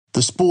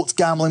The Sports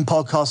Gambling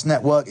Podcast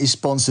Network is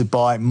sponsored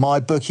by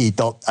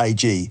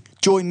MyBookie.ag.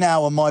 Join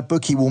now and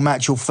MyBookie will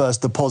match your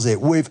first deposit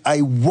with a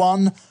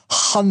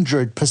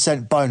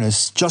 100%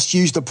 bonus. Just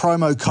use the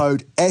promo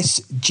code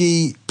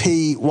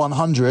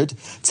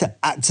SGP100 to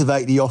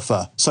activate the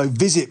offer. So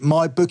visit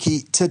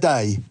MyBookie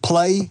today.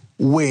 Play,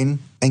 win,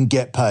 and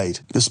get paid.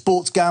 The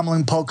Sports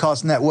Gambling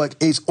Podcast Network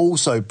is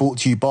also brought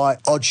to you by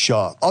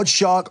Oddshark.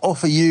 Oddshark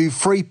offer you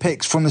free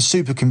picks from the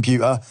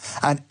supercomputer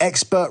and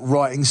expert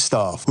writing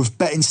staff with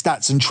betting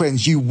stats and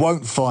trends you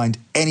won't find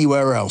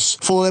anywhere else.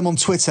 Follow them on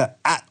Twitter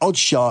at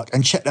Oddshark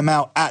and check them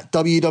out at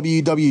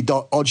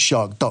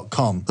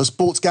www.oddshark.com. The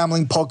Sports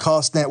Gambling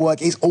Podcast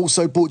Network is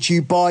also brought to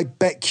you by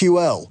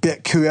BetQL.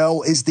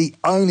 BetQL is the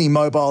only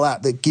mobile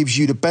app that gives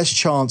you the best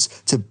chance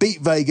to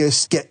beat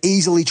Vegas, get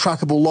easily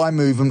trackable line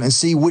movement and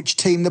see which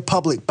team the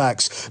public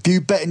backs. View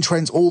betting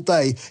trends all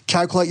day,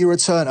 calculate your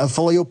return and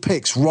follow your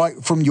picks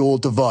right from your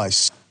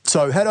device.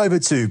 So head over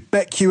to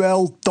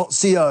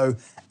betql.co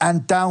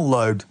and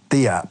download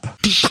the app.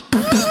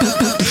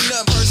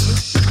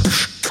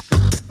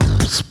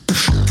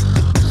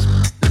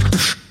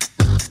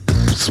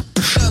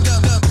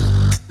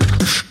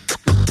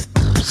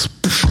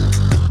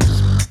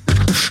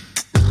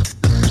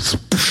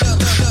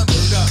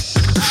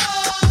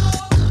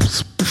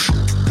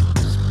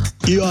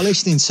 You are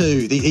listening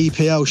to the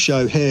EPL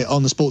show here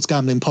on the Sports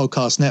Gambling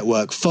Podcast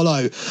Network.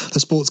 Follow the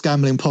Sports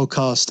Gambling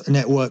Podcast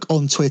Network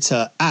on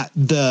Twitter at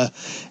the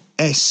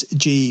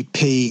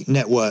SGP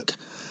Network.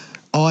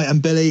 I am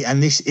Billy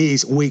and this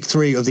is week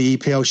 3 of the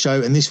EPL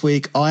show, and this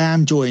week I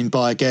am joined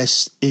by a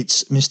guest.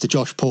 It's Mr.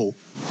 Josh Paul.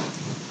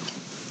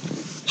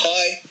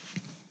 Hi.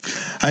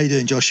 How you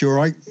doing, Josh? You all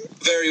right?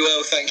 Very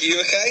well, thank you.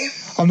 Okay?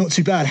 I'm not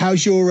too bad.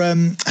 How's your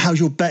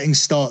betting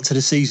start to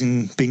the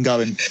season been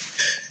going?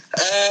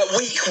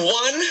 Week 1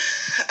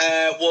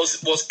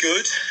 was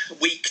good.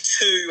 Week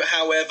 2,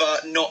 however,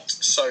 not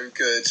so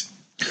good.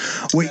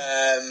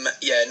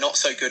 Not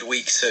so good.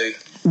 Week 2.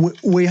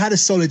 We had a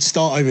solid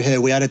start over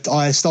here.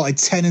 I started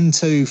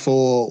 10-2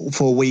 for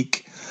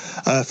week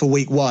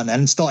 1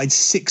 and started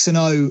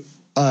 6-0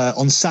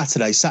 on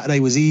Saturday. Saturday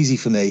was easy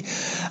for me,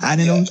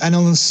 and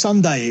on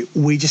Sunday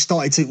we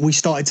started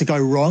to go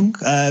wrong.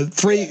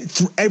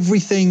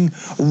 Everything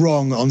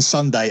wrong on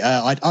Sunday.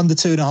 I'd under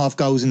 2.5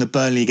 goals in the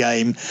Burnley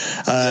game.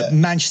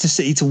 Manchester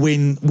City to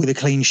win with a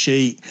clean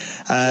sheet,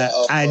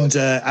 and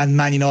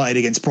Man United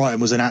against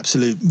Brighton was an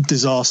absolute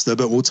disaster.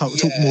 But we'll talk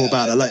more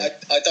about that later.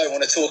 I don't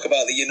want to talk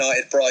about the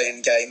United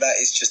Brighton game. That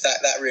is just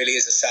that really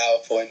is a sour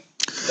point.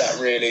 That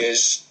really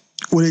is.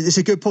 Well, it's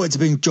a good point to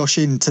bring Josh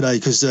in today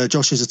because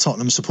Josh is a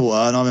Tottenham supporter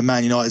and I'm a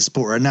Man United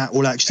supporter, and that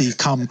will actually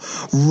come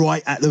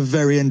right at the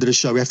very end of the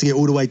show. We have to get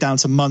all the way down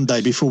to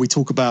Monday before we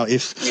talk about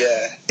if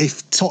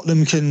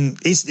Tottenham can.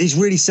 It's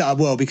really set up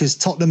well because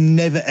Tottenham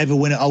never ever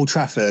win at Old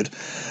Trafford,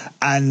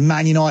 and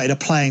Man United are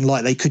playing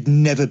like they could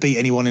never beat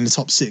anyone in the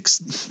top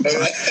 6.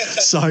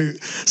 so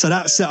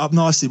that's set up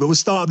nicely. But we'll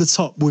start at the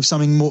top with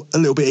something a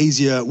little bit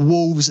easier.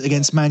 Wolves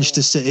against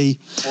Manchester City.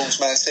 Wolves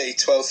Man City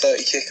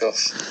 12:30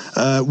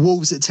 kickoff.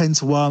 Wolves at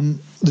 10-1.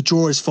 The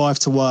draw is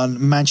 5-1.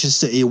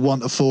 Manchester City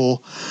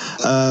 1-4.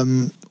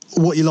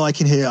 What you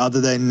liking here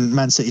other than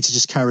Man City to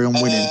just carry on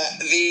winning?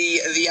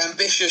 The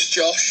ambitious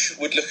Josh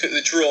would look at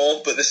the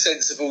draw, but the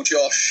sensible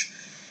Josh,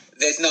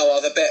 there's no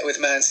other bet with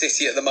Man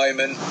City at the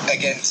moment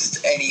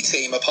against any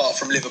team apart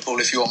from Liverpool,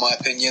 if you want my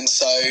opinion.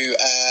 So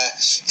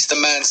it's the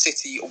Man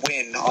City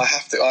win. I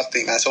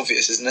think that's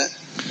obvious, isn't it?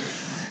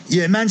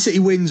 Yeah, Man City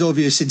wins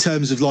obvious in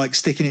terms of like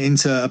sticking it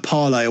into a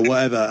parlay or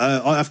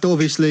whatever. I have to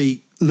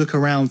obviously look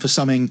around for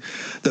something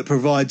that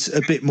provides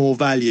a bit more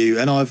value,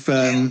 and I've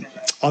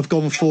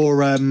gone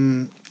for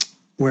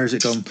where has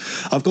it gone?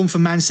 I've gone for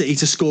Man City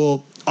to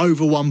score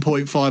over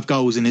 1.5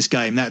 goals in this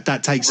game. That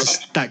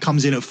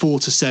comes in at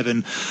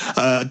 4-7.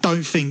 I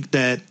don't think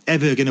they're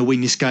ever going to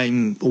win this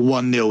game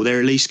 1-0. They're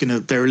at least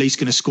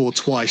going to score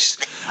twice.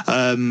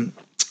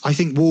 I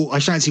think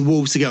I fancy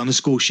Wolves to get on the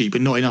score sheet,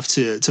 but not enough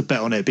to bet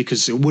on it,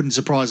 because it wouldn't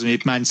surprise me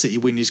if Man City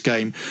win this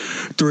game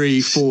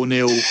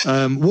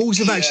 3-4-0. Wolves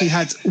have actually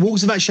had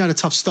a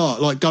tough start,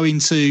 like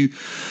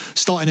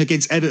starting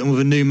against Everton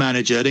with a new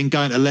manager, then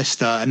going to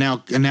Leicester, and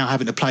now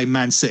having to play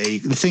Man City.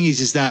 The thing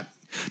is that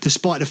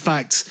despite the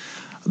fact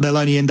they'll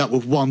only end up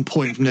with 1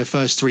 point from their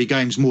first 3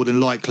 games, more than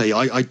likely,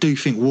 I do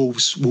think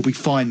Wolves will be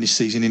fine this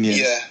season in the end.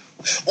 Yeah.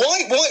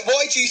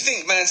 Why do you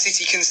think Man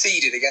City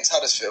conceded against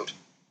Huddersfield?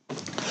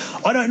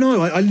 I don't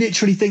know. I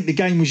literally think the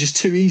game was just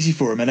too easy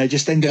for them, and they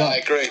just ended up. I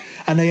agree.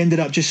 And they ended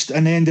up just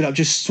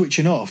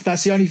switching off.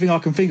 That's the only thing I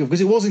can think of,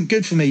 because it wasn't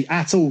good for me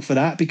at all for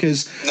that.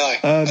 Because no, I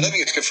don't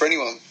think it's good for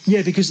anyone.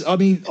 Yeah, because I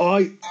mean,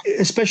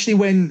 especially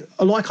when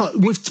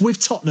with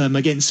Tottenham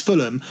against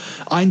Fulham,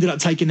 I ended up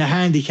taking the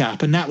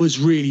handicap, and that was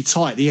really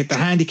tight. The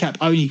handicap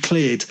only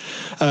cleared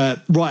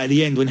right at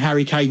the end when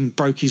Harry Kane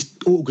broke his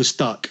August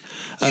duck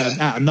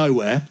out of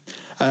nowhere.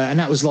 And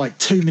that was like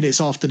 2 minutes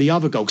after the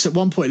other goal, because at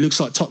one point it looks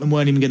like Tottenham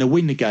weren't even going to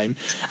win the game.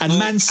 And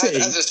Man City...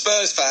 As a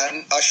Spurs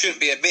fan, I shouldn't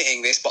be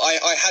admitting this, but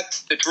I had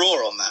the draw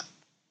on that.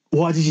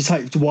 Why did you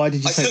take? I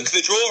took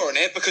the draw on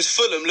it because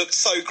Fulham looked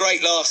so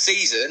great last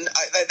season.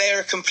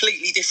 They're a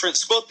completely different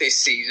squad this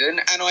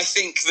season, and I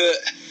think that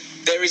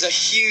there is a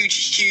huge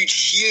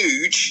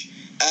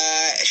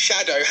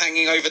shadow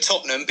hanging over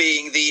Tottenham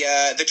being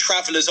the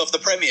travellers of the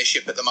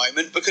Premiership at the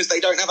moment because they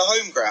don't have a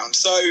home ground.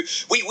 So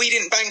we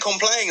didn't bank on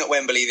playing at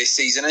Wembley this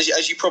season,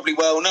 as you probably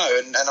well know,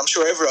 and I'm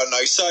sure everyone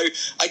knows. So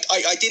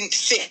I didn't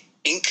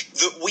think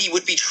that we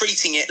would be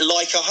treating it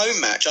like a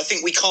home match. I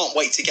think we can't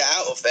wait to get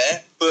out of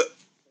there, but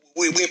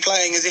we're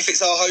playing as if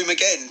it's our home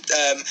again.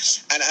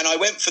 And I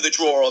went for the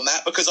draw on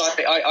that because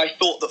I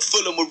thought that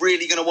Fulham were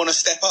really going to want to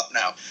step up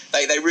now.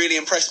 They really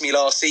impressed me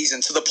last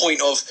season to the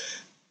point of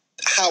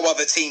how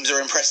other teams are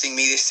impressing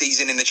me this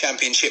season in the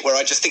Championship, where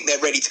I just think they're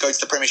ready to go to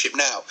the Premiership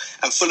now.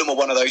 And Fulham are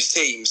one of those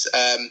teams,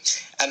 and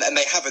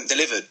they haven't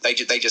delivered. They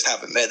just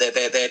haven't. They're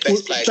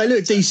best players. They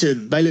look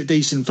decent.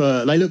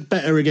 They look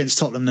better against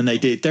Tottenham than they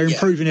did. They're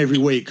improving every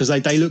week because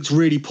they looked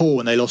really poor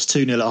when they lost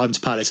 2-0 at home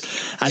to Palace,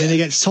 and then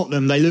against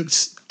Tottenham they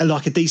looked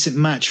like a decent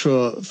match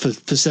for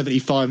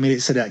 75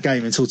 minutes of that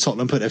game until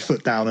Tottenham put their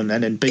foot down and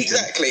then beat them.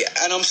 Exactly.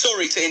 And I'm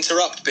sorry to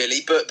interrupt, Billy,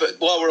 but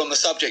while we're on the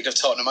subject of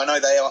Tottenham, I know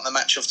they aren't the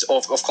match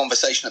of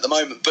conversation at the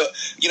moment, but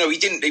you know we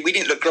didn't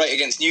look great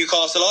against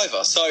Newcastle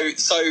either. So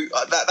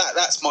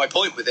that's my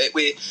point with it.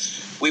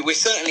 We're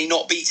certainly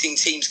not beating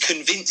teams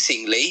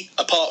convincingly,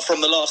 apart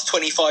from the last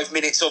 25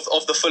 minutes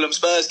of the Fulham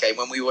Spurs game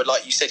when we were,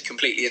 like you said,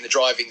 completely in the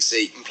driving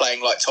seat and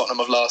playing like Tottenham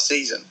of last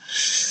season.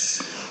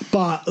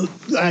 But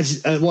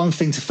as one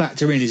thing to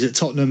factor in is that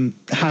Tottenham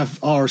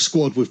are a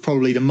squad with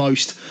probably the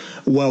most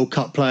World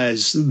Cup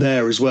players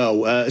there as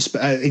well,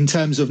 in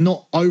terms of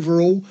not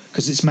overall,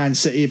 because it's Man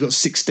City, have got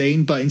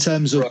 16, but in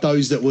terms of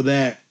those that were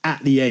there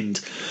at the end.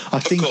 I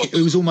think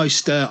it was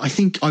almost, I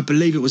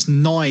believe it was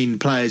 9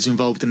 players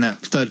involved in that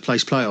third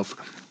place playoff,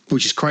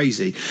 which is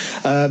crazy.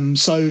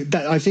 So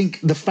that I think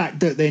the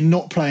fact that they're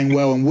not playing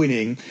well and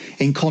winning,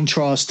 in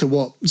contrast to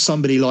what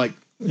somebody like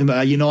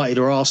United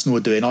or Arsenal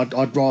are doing,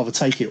 I'd rather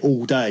take it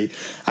all day.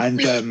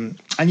 And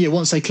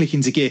once they click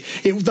into gear,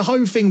 the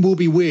home thing will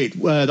be weird.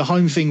 The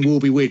home thing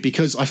will be weird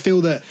because I feel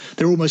that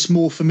they're almost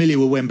more familiar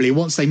with Wembley.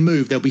 Once they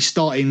move, they'll be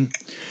starting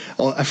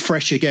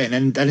afresh again,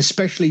 and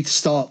especially to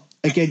start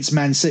against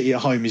Man City at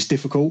home is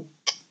difficult.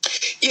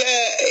 Yeah,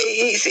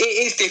 it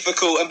is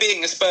difficult. And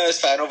being a Spurs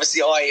fan,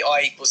 obviously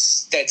I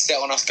was dead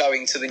set on us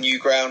going to the new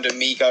ground and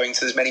me going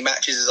to as many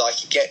matches as I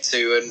could get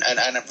to.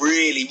 And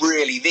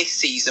really, this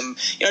season,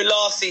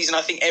 last season,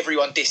 I think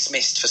everyone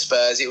dismissed for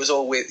Spurs. It was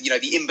all with,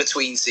 the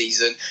in-between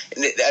season.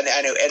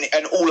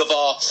 And all of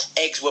our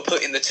eggs were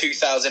put in the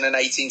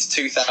 2018 to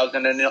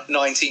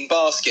 2019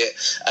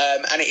 basket.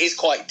 And it is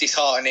quite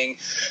disheartening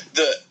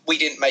that we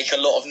didn't make a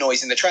lot of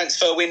noise in the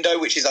transfer window,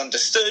 which is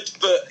understood.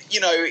 But,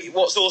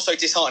 what's also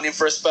disheartening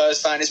for a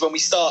Spurs fan is when we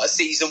start a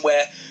season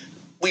where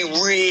we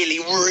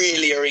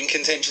really are in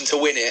contention to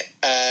win it,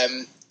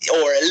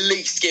 or at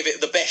least give it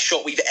the best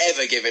shot we've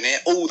ever given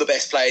it, all the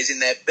best players in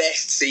their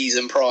best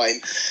season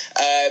prime,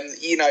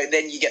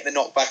 then you get the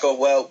knockback of,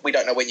 well, we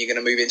don't know when you're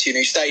going to move into your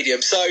new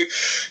stadium. So,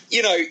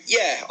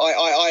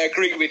 I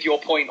agree with your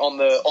point on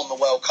the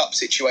World Cup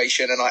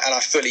situation, and I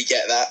fully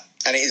get that.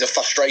 And it is a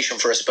frustration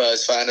for a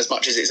Spurs fan as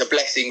much as it's a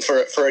blessing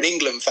for an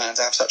England fan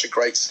to have such a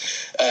great,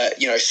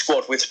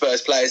 squad with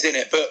Spurs players in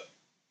it. But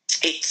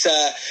it's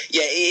it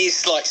is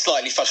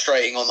slightly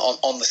frustrating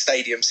on the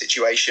stadium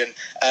situation.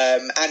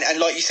 And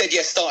like you said,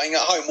 starting at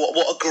home,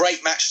 what a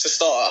great match to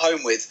start at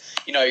home with.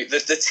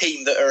 The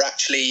team that are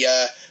actually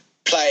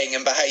playing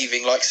and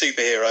behaving like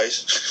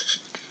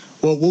superheroes.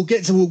 Well, we'll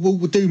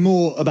do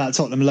more about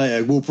Tottenham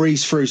later. We'll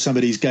breeze through some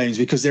of these games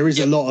because there is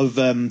a lot of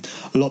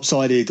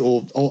lopsided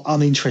or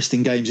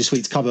uninteresting games this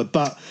week to cover.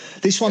 But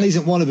this one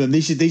isn't one of them.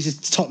 These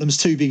are Tottenham's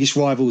 2 biggest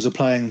rivals are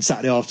playing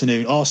Saturday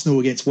afternoon.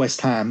 Arsenal against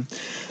West Ham.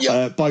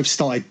 Both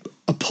started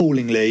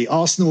appallingly.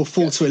 Arsenal are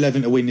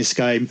 4-11 to win this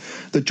game.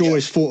 The draw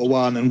is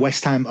 4-1, and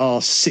West Ham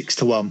are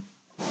 6-1.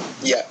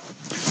 Yeah.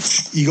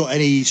 You got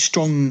any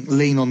strong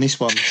lean on this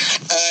one?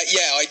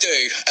 I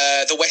do.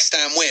 The West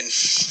Ham win.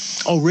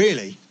 Oh,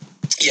 really?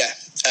 Yeah,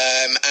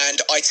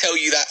 and I tell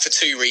you that for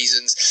 2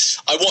 reasons.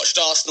 I watched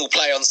Arsenal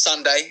play on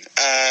Sunday,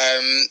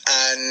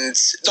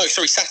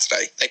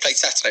 Saturday. They played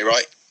Saturday,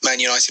 right? Man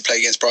United played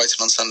against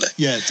Brighton on Sunday.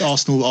 Yeah,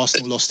 Arsenal lost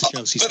to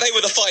Chelsea. But they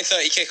were the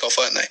 5:30 kickoff,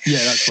 weren't they?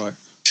 Yeah, that's right.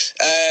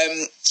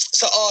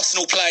 So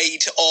Arsenal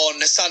played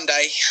on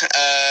Sunday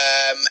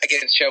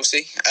against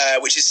Chelsea,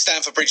 which is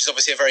Stamford Bridge is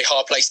obviously a very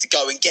hard place to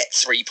go and get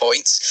 3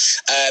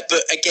 points.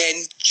 But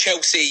again,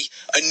 Chelsea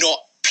are not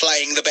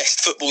playing the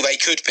best football they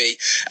could be,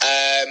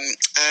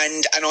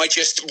 and I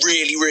just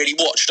really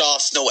watched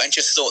Arsenal and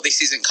just thought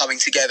this isn't coming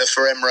together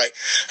for Emre.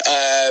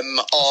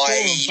 On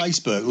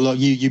Facebook, like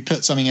you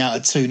put something out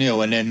at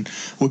 2-0 and then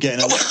we're getting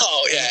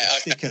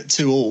stick at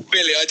 2-2.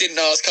 Billy, I didn't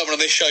know I was coming on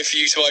this show for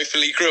you to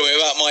openly grill me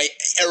about my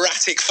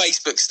erratic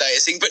Facebook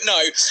statusing, but no,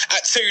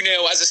 at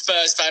 2-0 as a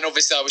Spurs fan,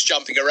 obviously I was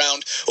jumping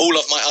around. All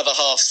of my other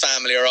half's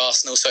family are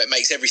Arsenal, so it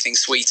makes everything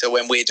sweeter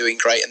when we're doing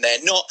great and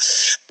they're not.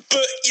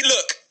 But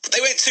look, They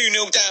went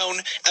 2-0 down,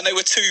 and they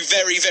were two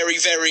very, very,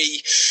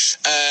 very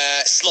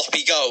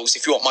sloppy goals,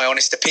 if you want my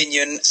honest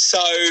opinion.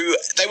 So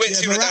they went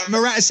 2-0 down.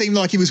 Morata seemed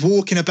like he was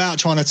walking about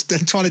trying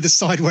to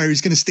decide where he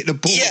was going to stick the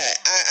ball. Yeah,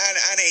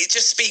 and it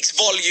just speaks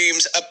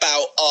volumes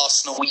about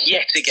Arsenal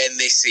yet again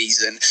this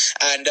season.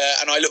 And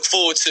I look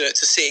forward to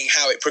seeing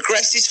how it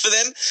progresses for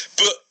them.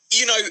 But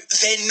you know,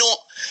 they're not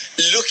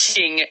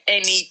looking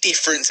any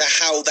different to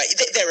how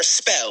there are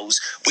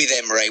spells with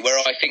Emery where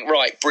I think,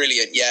 right,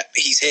 brilliant, yeah,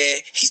 he's here,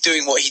 he's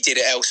doing what he did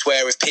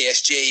elsewhere with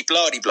PSG,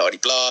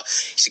 blah-de-blah-de-blah.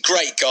 He's a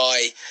great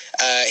guy.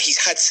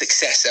 He's had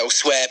success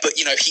elsewhere, but,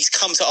 you know, he's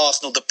come to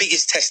Arsenal, the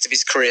biggest test of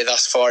his career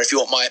thus far, if you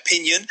want my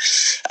opinion.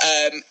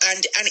 And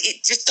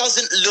it just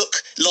doesn't look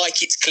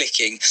like it's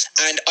clicking.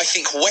 And I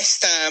think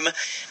West Ham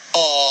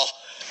are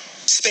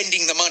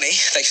spending the money.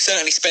 They've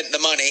certainly spent the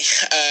money,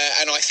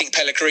 and I think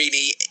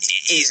Pellegrini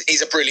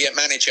is a brilliant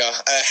manager.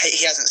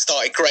 He hasn't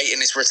started great in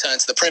his return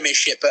to the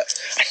Premiership, but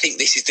I think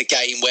this is the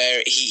game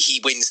where he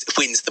wins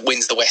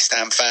the West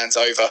Ham fans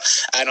over,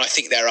 and I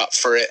think they're up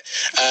for it.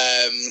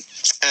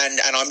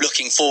 And I'm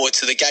looking forward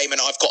to the game,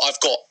 and I've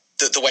got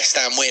the West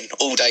Ham win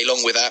all day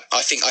long with that.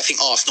 I think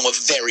Arsenal are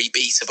very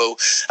beatable,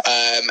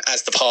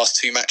 as the past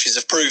two matches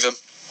have proven.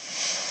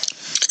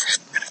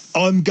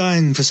 I'm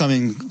going for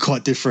something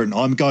quite different.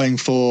 I'm going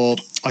for...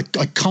 I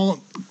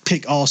can't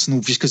pick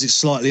Arsenal just because it's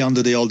slightly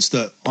under the odds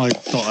that I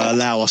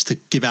allow us to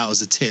give out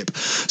as a tip.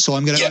 So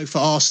I'm going to go for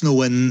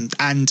Arsenal and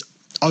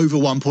over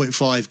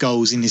 1.5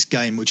 goals in this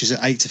game, which is at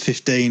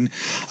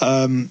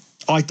 8-15.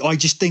 I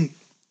just think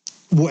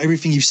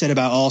everything you've said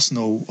about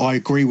Arsenal, I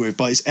agree with,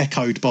 but it's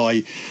echoed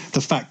by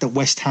the fact that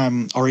West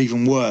Ham are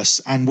even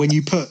worse. And when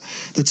you put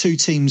the two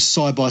teams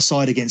side by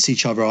side against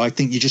each other, I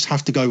think you just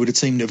have to go with a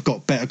team that have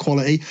got better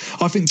quality.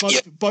 I think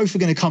both are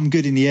going to come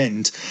good in the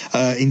end.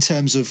 In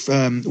terms of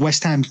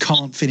West Ham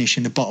can't finish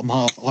in the bottom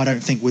half, I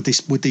don't think, with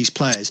these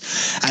players,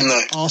 and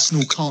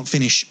Arsenal can't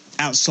finish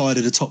outside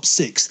of the top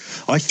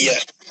six.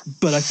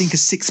 But I think a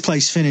sixth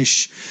place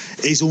finish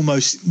is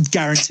almost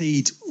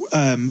guaranteed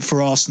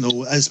for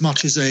Arsenal, as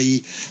much as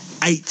a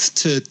 8th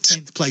to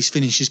 10th place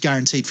finish is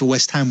guaranteed for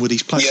West Ham with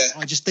these players.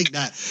 I just think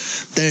that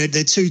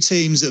they're two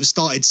teams that have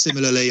started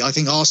similarly. I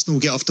think Arsenal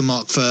get off the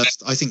mark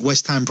first. I think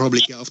West Ham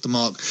probably get off the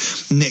mark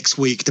next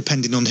week,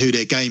 depending on who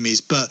their game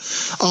is. But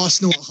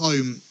Arsenal at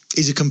home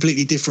is a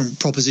completely different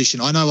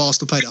proposition. I know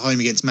Arsenal played at home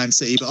against Man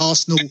City, but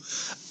Arsenal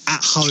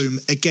at home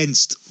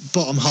against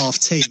bottom half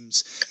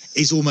teams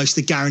is almost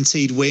a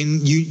guaranteed win.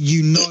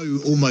 You know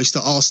almost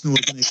that Arsenal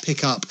are going to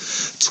pick up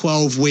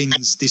 12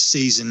 wins this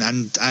season,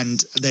 and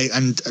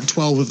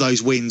 12 of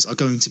those wins are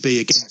going to be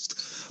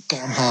against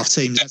bottom half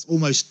teams. That's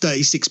almost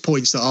 36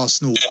 points that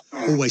Arsenal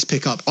always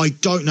pick up. I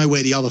don't know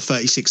where the other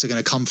 36 are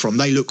going to come from.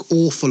 They look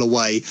awful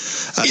away,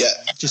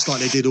 just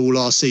like they did all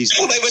last season.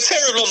 Well, they were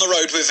terrible on the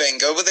road with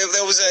Wenger, but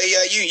there was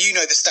you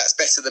know the stats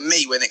better than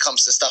me when it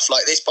comes to stuff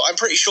like this, but I'm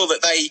pretty sure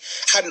that they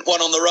hadn't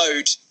won on the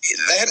road.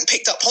 They hadn't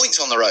picked up points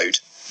on the road.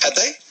 Had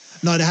they?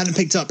 No, they hadn't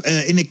picked up.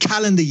 In the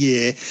calendar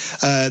year,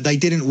 they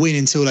didn't win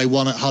until they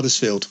won at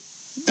Huddersfield.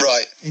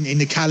 Right. In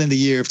the calendar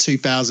year of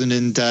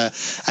 2018.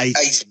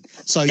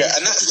 So, and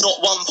that's not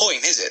 1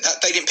 point, is it?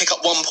 They didn't pick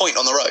up 1 point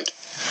on the road.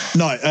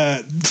 No,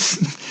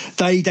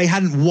 they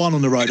hadn't won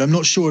on the road. I'm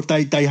not sure if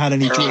they had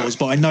any draws,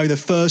 but I know the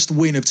first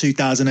win of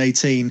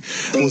 2018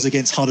 was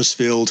against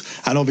Huddersfield,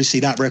 and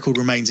obviously that record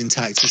remains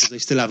intact because they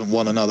still haven't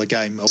won another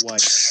game away.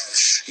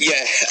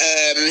 Yeah,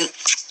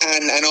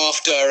 and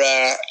after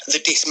the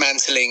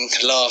dismantling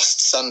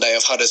last Sunday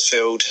of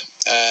Huddersfield,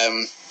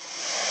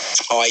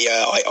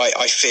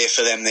 I fear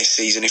for them this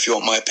season, if you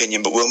want my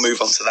opinion, but we'll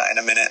move on to that in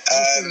a minute.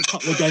 A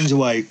couple of games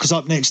away, because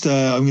up next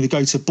I'm going to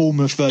go to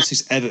Bournemouth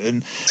versus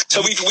Everton.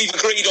 So we've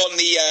agreed on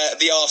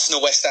the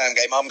Arsenal West Ham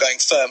game. I'm going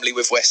firmly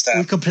with West Ham.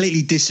 We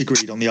completely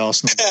disagreed on the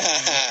Arsenal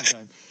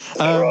game.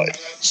 Right.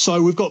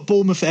 So we've got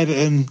Bournemouth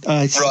Everton.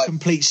 It's a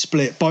complete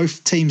split.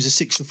 Both teams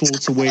are 6-4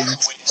 to win,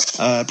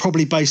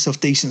 probably based off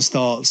decent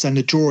starts, and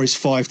the draw is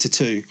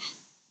 5-2.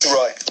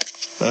 Right.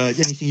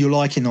 Anything you're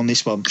liking on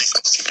this one?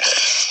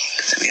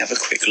 Let me have a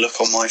quick look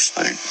on my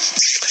phone.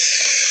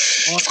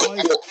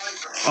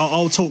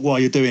 I'll talk while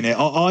you're doing it.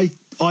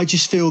 I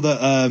just feel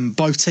that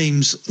both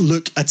teams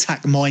look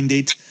attack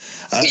minded.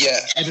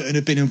 Everton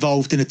have been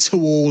involved in a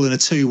 2-2 and a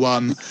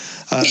 2-1.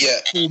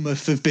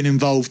 Bournemouth have been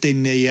involved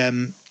in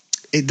the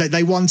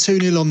they won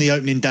 2-0 on the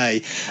opening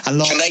day,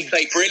 and they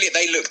played brilliant.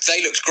 They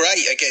looked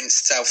great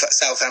against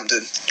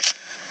Southampton.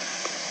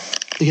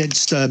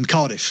 Against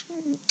Cardiff.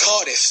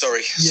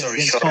 Sorry.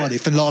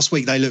 Cardiff. And last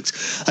week they looked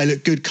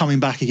good coming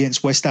back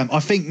against West Ham.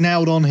 I think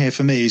nailed on here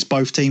for me is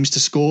both teams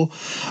to score.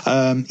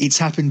 It's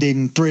happened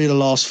in 3 of the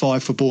last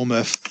 5 for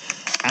Bournemouth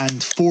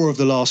and 4 of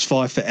the last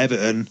 5 for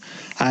Everton.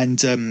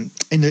 And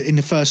in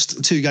the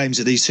first 2 games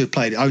that these two have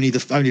played, only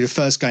the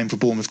first game for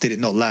Bournemouth did it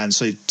not land.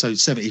 So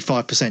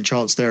 75%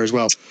 chance there as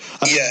well.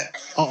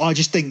 I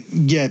just think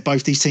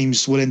both these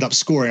teams will end up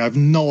scoring. I have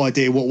no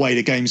idea what way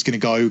the game's going to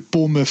go.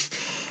 Bournemouth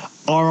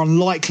are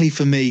unlikely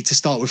for me to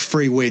start with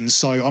 3 wins,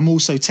 so I'm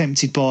also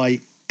tempted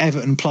by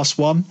Everton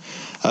 +1.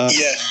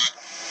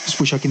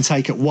 which I can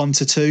take at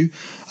 1-2.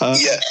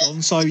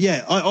 So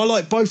I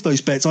like both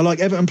those bets. I like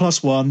Everton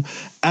 +1,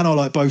 and I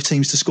like both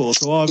teams to score.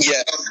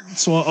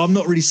 So I'm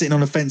not really sitting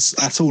on the fence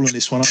at all on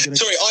this one.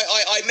 Sorry,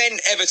 I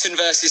meant Everton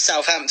versus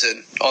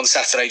Southampton on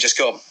Saturday just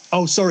gone.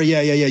 Oh, sorry. Yeah.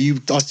 I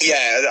did.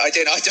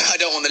 I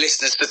don't want the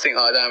listeners to think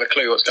that I don't have a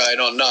clue what's going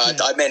on. No,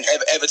 I meant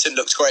Everton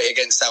looked great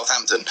against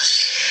Southampton.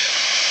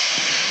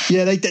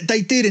 Yeah,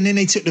 they did, and then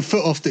they took the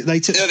foot off. This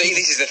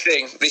is the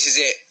thing. This is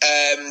it.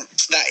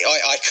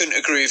 I couldn't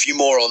agree with you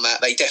more on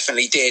that. They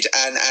definitely did,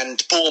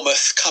 and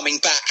Bournemouth coming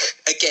back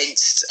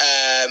against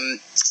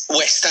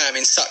West Ham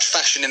in such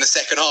fashion in the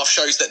second half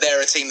shows that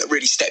they're a team that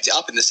really stepped it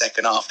up in the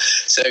second half.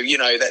 So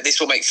that this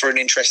will make for an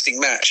interesting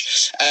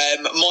match.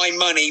 My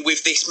money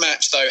with this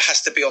match though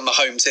has to be on the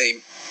home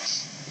team.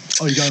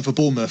 Oh, you're going for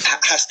Bournemouth?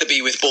 Has to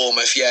be with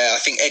Bournemouth, yeah. I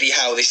think Eddie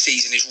Howe this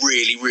season is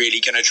really, really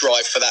going to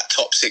drive for that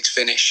top 6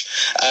 finish.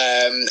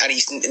 And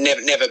he's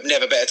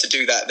never better to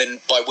do that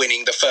than by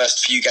winning the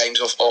first few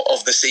games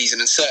of the season,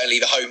 and certainly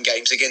the home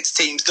games against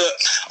teams that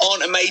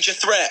aren't a major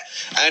threat.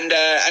 And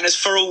as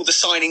for all the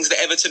signings that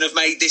Everton have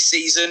made this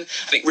season,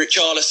 I think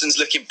Richarlison's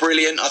looking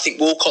brilliant. I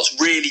think Walcott's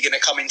really going to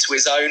come into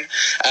his own.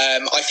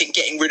 I think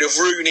getting rid of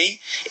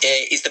Rooney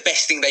is the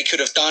best thing they could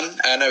have done.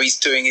 I know he's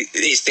doing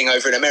his thing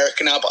over in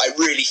America now, but I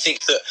really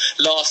think that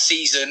last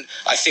season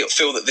I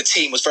feel that the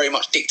team was very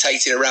much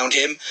dictated around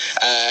him,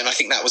 and I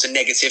think that was a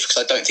negative because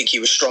I don't think he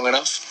was strong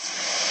enough.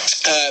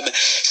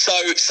 So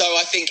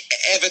I think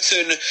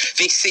Everton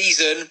this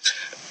season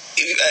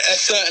are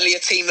certainly a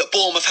team that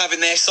Bournemouth have in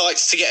their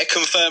sights to get a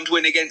confirmed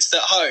win against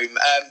at home.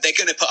 They're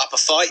going to put up a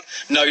fight.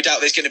 No doubt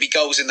there's going to be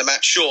goals in the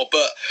match, sure,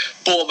 but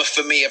Bournemouth,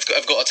 for me, have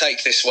got to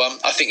take this one.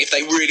 I think if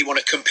they really want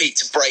to compete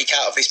to break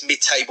out of this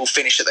mid-table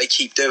finish that they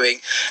keep doing,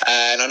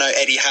 and I know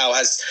Eddie Howe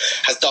has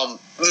done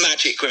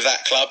magic with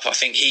that club. I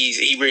think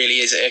he really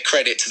is a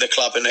credit to the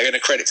club, and they're going to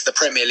credit to the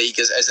Premier League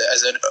as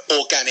an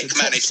organic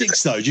manager. Top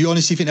 6, though? Do you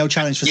honestly think they'll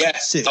challenge for top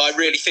 6? I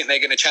really think they're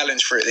going to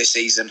challenge for it this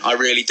season. I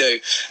really do.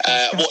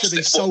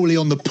 Solely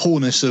on the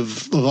poorness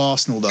of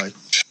Arsenal, though?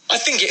 I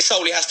think it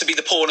solely has to be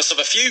the poorness of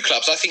a few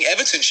clubs. I think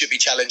Everton should be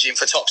challenging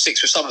for top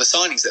 6 with some of the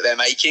signings that they're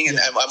making and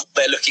what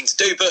they're looking to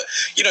do. But,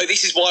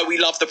 this is why we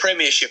love the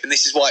Premiership, and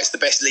this is why it's the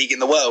best league in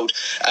the world.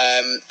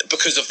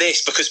 Because of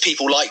this, because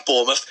people like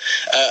Bournemouth,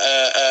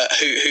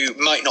 who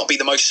might not be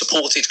the most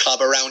supported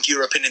club around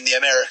Europe and in the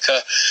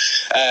America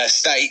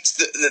states,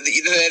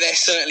 they're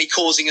certainly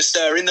causing a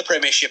stir in the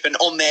Premiership. And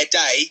on their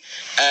day,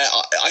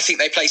 I think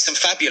they play some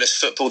fabulous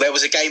football. There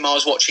was a game I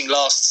was watching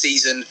last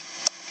season,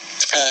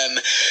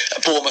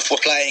 Bournemouth were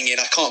playing in.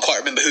 I can't quite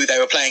remember who they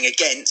were playing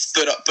against,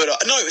 but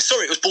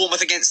it was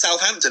Bournemouth against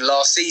Southampton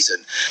last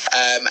season,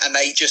 and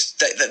they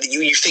just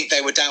you think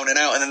they were down and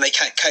out, and then they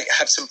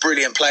had some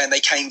brilliant play and they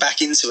came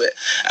back into it.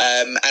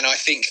 And I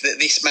think that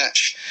this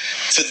match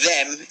for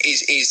them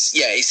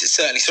is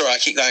certainly, sorry I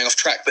keep going off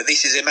track, but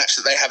this is a match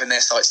that they have in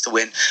their sights to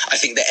win. I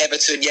think that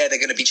Everton, they're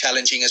going to be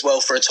challenging as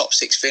well for a top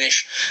 6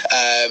 finish,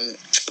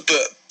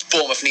 but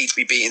Bournemouth need to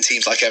be beating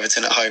teams like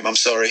Everton at home. I'm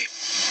sorry.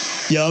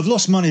 Yeah, I've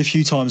lost money a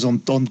few times on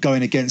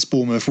going against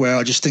Bournemouth, where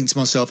I just think to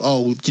myself,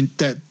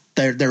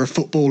 they're a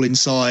footballing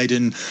side,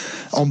 and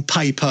on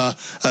paper,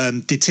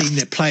 the team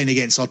they're playing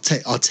against are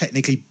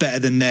technically better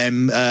than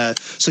them.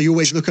 So you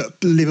always look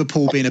at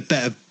Liverpool being a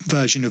better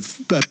version of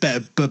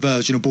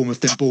Bournemouth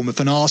than Bournemouth,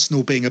 and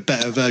Arsenal being a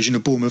better version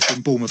of Bournemouth than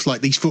Bournemouth,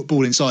 like these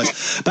footballing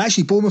sides. But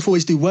actually, Bournemouth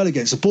always do well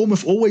against. So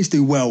Bournemouth always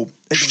do well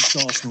against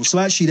Arsenal. So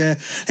actually,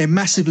 they're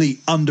massively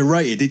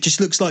underrated. It just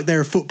looks like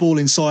they're a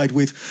footballing side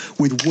with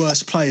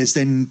worse players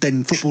than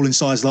footballing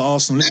sides like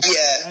Arsenal.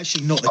 It's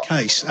actually not the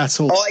case at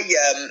all.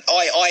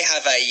 I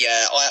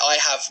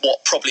have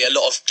what probably a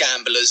lot of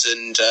gamblers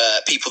and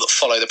people that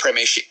follow the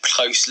Premiership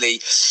closely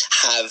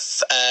have,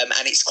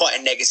 and it's quite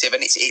a negative,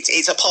 and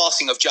it's a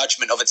passing of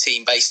judgment of a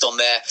team based on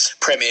their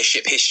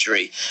Premiership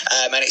history,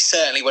 and it's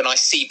certainly when I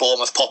see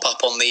Bournemouth pop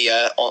up on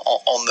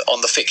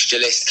the fixture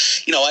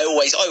list,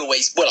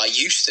 I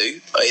used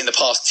to in the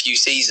past few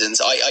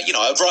seasons,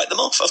 I'd write them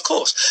off, of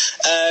course,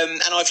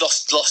 and I've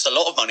lost a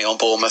lot of money on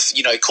Bournemouth,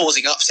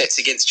 causing upsets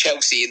against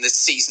Chelsea in the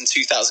season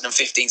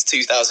 2015 to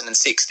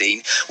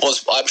 2016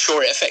 was, I'm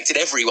sure, it affected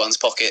everyone's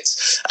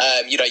pockets.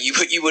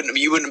 You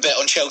wouldn't bet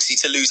on Chelsea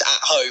to lose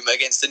at home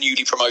against a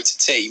newly promoted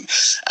team,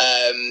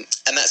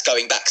 and that's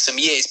going back some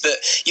years. But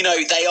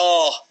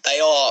they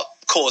are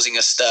causing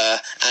a stir,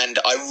 and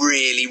I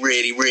really,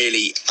 really,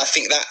 really, I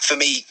think that for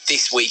me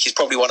this week is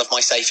probably one of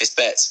my safest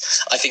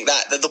bets. I think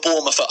that the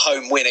Bournemouth at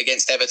home win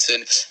against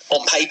Everton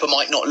on paper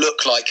might not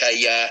look like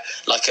a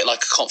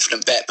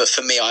confident bet, but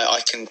for me,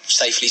 I can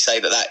safely say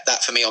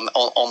that for me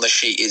on the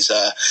sheet is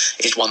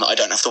one that I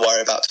don't have to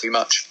worry about too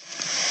much.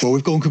 Well,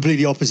 we've gone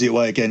completely opposite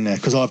way again there,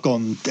 because I've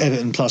gone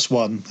Everton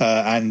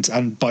 +1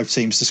 and both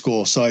teams to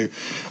score. So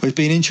it's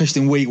been an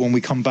interesting week when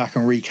we come back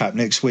and recap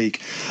next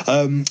week.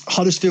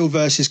 Huddersfield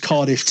versus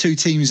Cardiff, two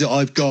teams that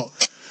I've got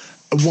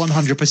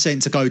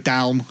 100% to go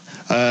down.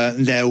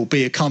 They'll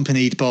be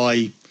accompanied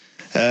by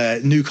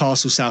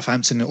Newcastle,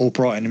 Southampton or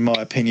Brighton, in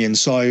my opinion.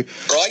 So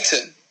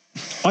Brighton?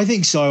 I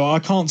think so. I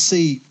can't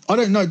see. I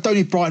don't know. Don't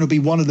know if Brighton will be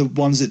one of the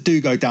ones that do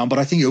go down, but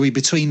I think it'll be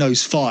between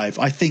those five.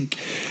 I think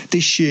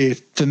this year,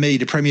 for me,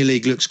 the Premier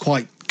League looks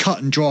quite cut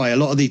and dry. A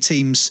lot of the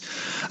teams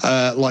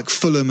like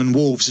Fulham and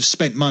Wolves have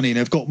spent money and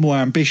have got more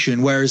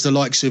ambition, whereas the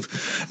likes of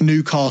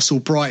Newcastle,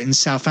 Brighton,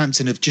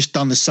 Southampton have just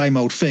done the same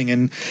old thing.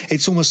 And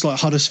it's almost like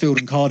Huddersfield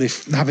and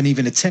Cardiff haven't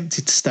even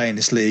attempted to stay in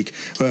this league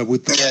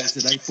with the players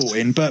that they brought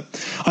in. But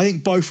I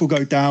think both will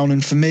go down.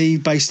 And for me,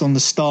 based on the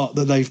start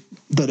that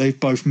they've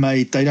both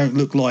made, they don't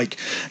look like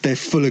they're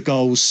full of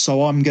goals.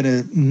 So I'm going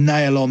to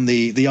nail on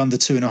the under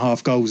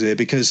 2.5 goals here,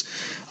 because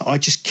I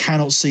just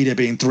cannot see there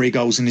being 3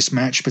 goals in this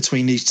match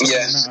between these two, no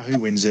matter who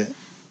wins it.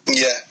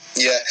 Yeah.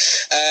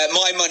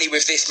 My money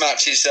with this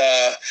match is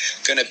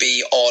going to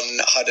be on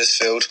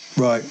Huddersfield.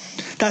 Right.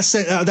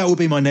 That will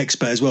be my next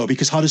bet as well,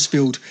 because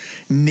Huddersfield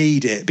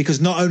need it. Because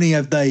not only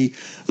have they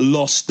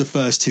lost the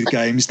first 2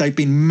 games, they've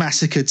been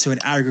massacred to an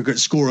aggregate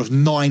score of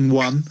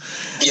 9-1.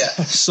 Yeah.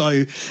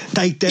 So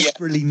they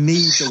desperately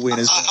need the win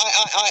as well.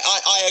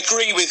 I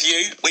agree with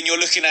you when you're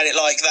looking at it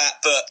like that,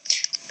 but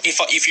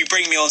if you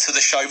bring me onto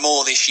the show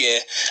more this year,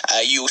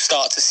 you'll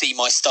start to see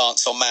my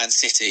stance on Man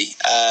City.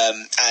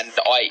 And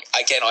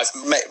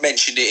I've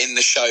mentioned it in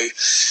the show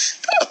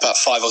about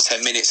 5 or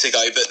 10 minutes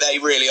ago, but they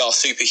really are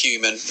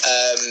superhuman.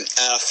 And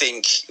I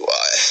think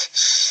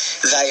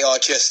they are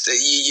just.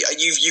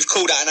 You've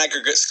called out an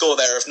aggregate score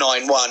there of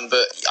 9-1,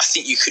 but I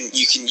think you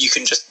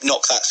can just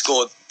knock that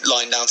score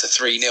line down to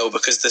 3-0,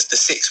 because the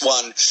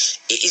 6-1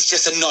 is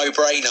just a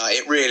no-brainer.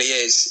 It really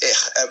is.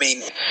 I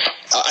mean,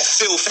 I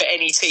feel for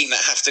any team that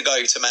have to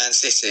go to Man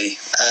City.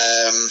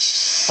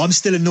 I'm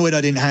still annoyed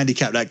I didn't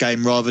handicap that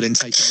game rather than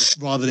taking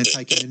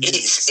the nil.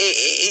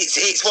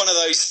 It's one of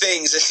those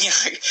things.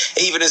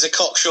 Even as a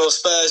cocksure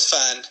Spurs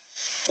fan,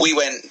 we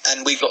went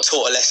and we got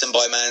taught a lesson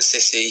by Man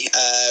City.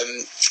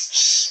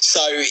 So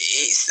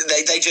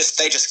they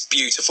just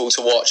beautiful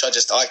to watch.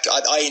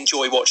 I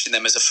enjoy watching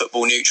them as a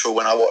football neutral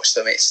when I watch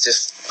them. It's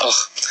just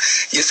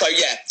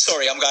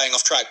sorry, I'm going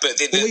off track. But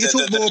we can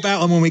talk more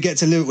about them when we get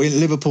to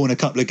Liverpool in a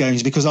couple of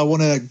games, because I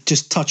want to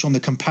just touch on the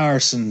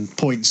comparison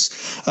points.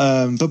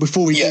 But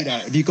before we do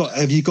that,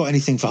 have you got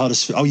anything for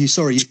Huddersfield? Oh,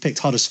 you've picked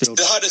Huddersfield.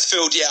 The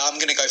Huddersfield, I'm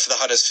going to go for the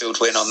Huddersfield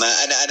win on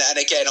that. And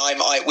again,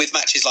 I with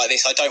matches like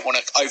this, I don't want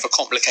to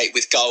overcomplicate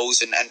with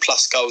goals and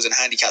plus goals and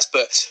handicaps.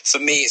 But for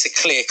me, it's a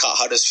clear-cut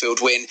Huddersfield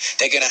win.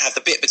 They're going to have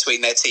the bit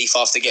between their teeth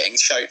after getting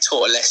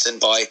taught a lesson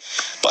by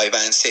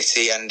Man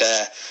City,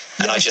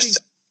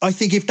 I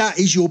think if that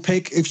is your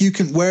pick, if you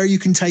can, where you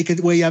can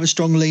where you have a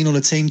strong lean on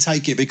a team,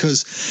 take it,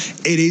 because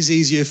it is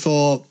easier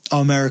for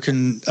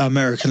American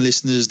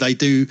listeners. They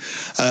do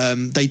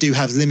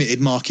have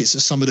limited markets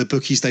at some of the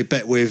bookies they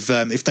bet with.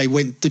 If they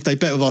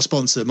bet with our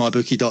sponsor,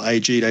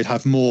 mybookie.ag, they'd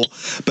have more.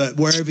 But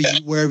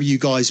wherever you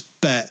guys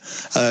bet,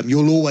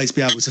 you'll always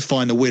be able to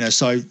find a winner.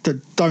 So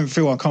don't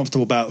feel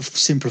uncomfortable about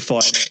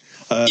simplifying it.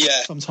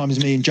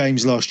 Sometimes me and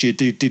James last year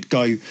did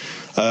go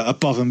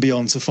above and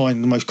beyond to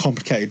find the most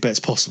complicated bets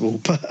possible,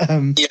 but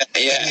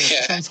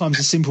sometimes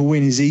a simple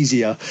win is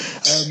easier.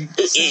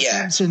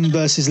 Southampton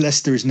versus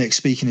Leicester is next.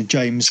 Speaking of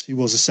James, who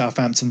was a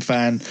Southampton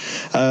fan,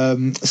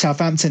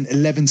 Southampton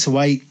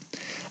 11-8.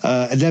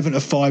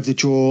 11-5 the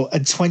draw,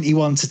 and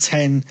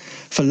 21-10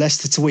 for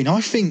Leicester to win. I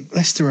think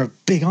Leicester are a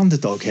big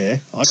underdog here.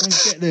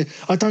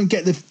 I don't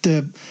get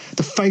the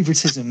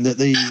favouritism that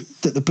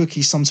the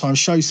bookies sometimes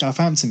show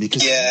Southampton,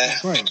 because they're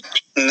great.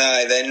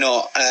 No, they're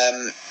not.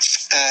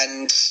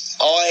 And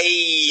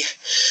I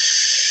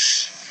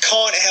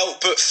can't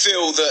help but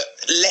feel that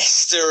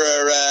Leicester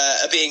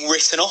are being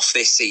written off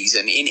this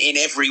season in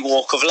every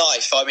walk of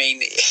life. I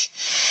mean,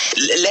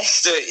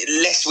 Leicester,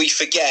 lest we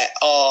forget,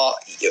 are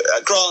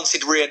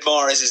granted Riyad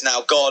Mahrez is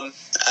now gone,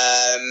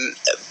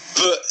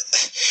 but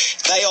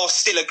they are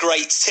still a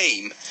great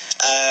team.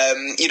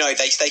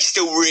 They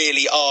still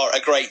really are a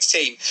great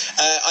team.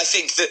 I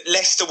think that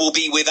Leicester will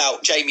be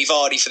without Jamie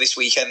Vardy for this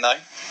weekend, though.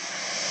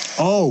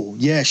 Oh,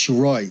 yes,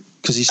 you're right.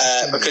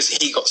 Because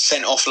he got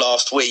sent off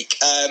last week.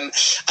 I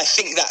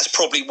think that's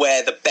probably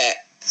where the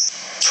bet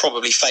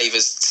probably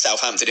favours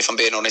Southampton, if I'm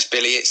being honest,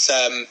 Billy. It's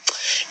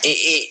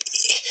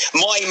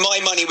my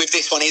money with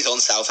this one is on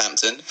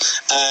Southampton,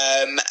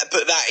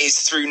 but that is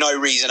through no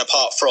reason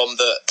apart from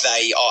that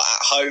they are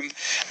at home,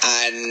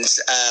 and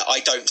I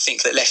don't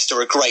think that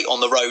Leicester are great on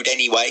the road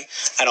anyway,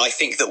 and I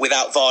think that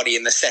without Vardy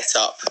in the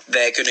setup,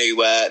 they're going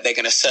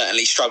to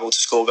certainly struggle to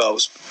score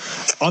goals.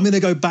 I'm going to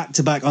go back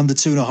to back under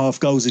 2.5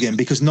 goals again,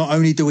 because not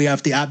only do we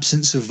have the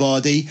absence of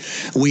Vardy,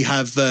 we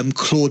have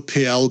Claude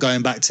Puel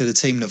going back to the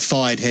team that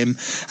fired him,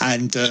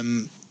 and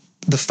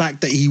the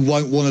fact that he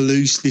won't want to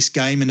lose this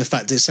game, and the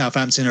fact that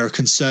Southampton are a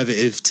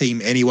conservative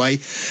team anyway,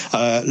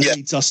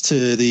 leads us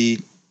to the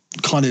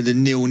kind of the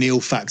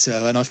 0-0 factor.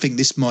 And I think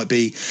this might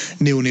be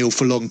 0-0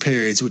 for long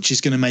periods, which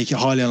is going to make it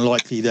highly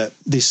unlikely that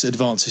this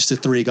advances to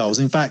 3 goals.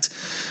 In fact,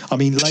 I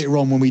mean, later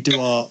on when we do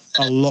our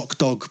lock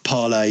dog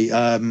parlay,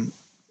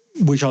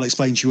 which I'll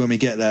explain to you when we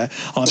get there.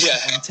 I'm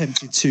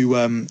tempted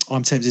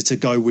to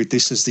go with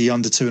this as the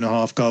under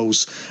 2.5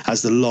 goals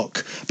as the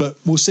lock, but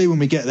we'll see when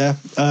we get there.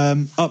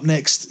 Up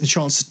next, a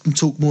chance to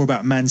talk more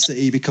about Man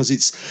City because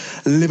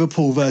it's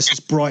Liverpool versus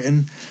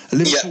Brighton.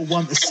 Liverpool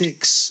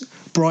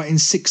 1-6, Brighton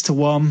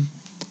 6-1.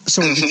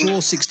 Sorry, the draw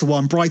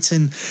 6-1,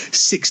 Brighton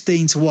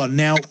 16-1.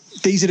 Now,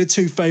 these are the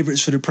two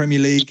favourites for the Premier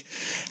League.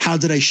 How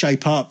do they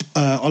shape up?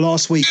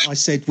 Last week I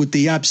said with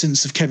the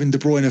absence of Kevin De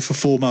Bruyne for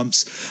 4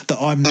 months that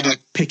I'm now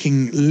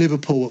picking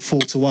Liverpool at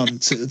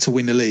 4-1 to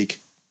win the league.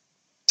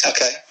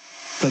 Okay.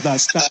 But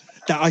that's that.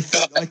 I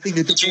think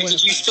that did you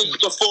think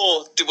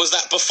before? Was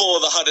that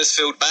before the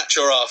Huddersfield match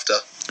or after?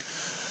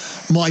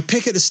 My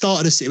pick at the start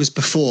of the season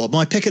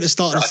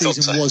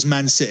was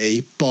Man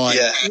City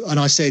and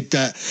I said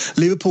that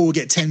Liverpool will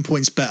get 10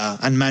 points better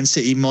and Man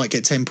City might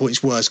get 10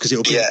 points worse because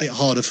it'll be a bit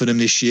harder for them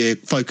this year,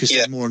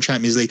 focusing more on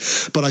Champions League.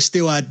 But I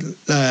still had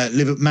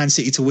Man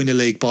City to win the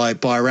league by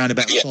around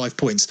about 5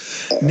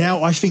 points.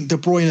 Now I think De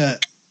Bruyne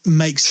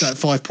makes that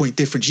 5 point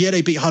difference. Yeah,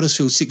 they beat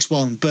Huddersfield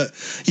 6-1, but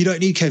you don't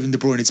need Kevin De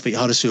Bruyne to beat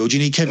Huddersfield. You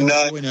need Kevin De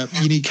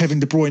Bruyne. You need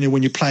Kevin De Bruyne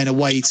when you're playing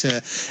away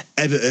to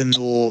Everton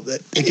or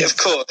of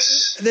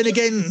course. Then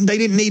again, they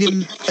didn't need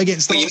him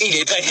against. They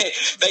needed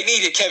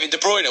Kevin De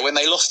Bruyne when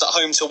they lost at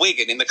home to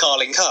Wigan in the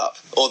Carling Cup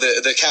or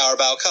the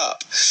Carabao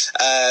Cup.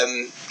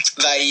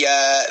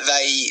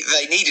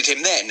 They needed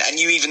him then, and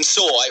you even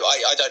saw.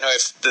 I don't know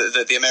if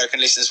the American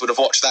listeners would have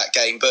watched that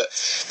game, but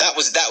that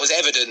was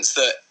evidence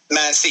that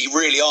Man City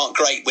really aren't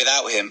great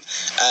without him,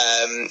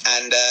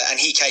 and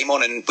he came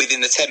on, and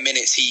within the 10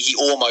 minutes he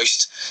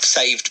almost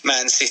saved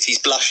Man City's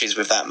blushes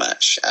with that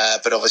match.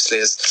 But obviously,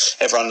 as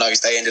everyone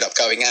knows, they ended up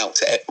going out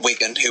to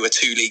Wigan, who were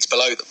 2 leagues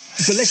below them.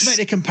 But let's make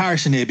the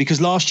comparison here,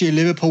 because last year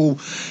Liverpool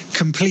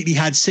completely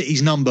had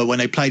City's number when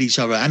they played each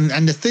other,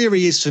 and the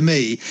theory is for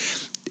me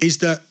is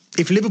that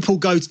if Liverpool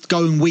go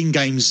and win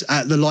games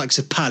at the likes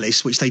of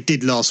Palace, which they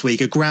did last week,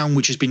 a ground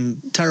which has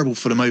been terrible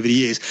for them over the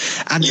years,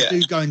 and they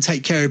do go and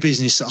take care of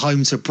business at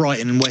home to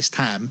Brighton and West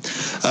Ham,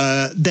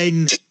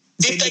 then...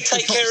 Did they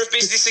take care of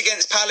business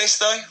against Palace,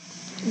 though?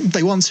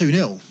 They won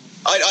 2-0.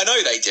 I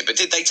know they did, but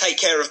did they take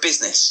care of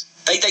business?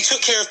 They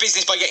took care of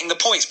business by getting the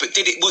points, but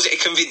was it a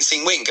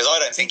convincing win? Because I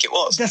don't think it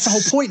was. That's the whole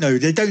point, though.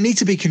 They don't need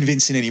to be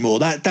convincing anymore.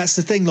 That's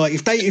the thing. Like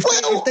if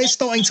they're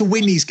starting to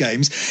win these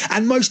games,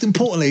 and most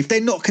importantly, if they're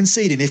not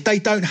conceding, if they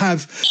don't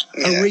have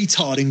a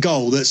retard in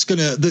goal that's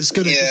gonna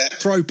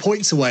throw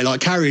points away like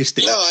Karius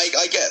did. No,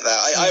 I get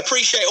that. I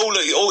appreciate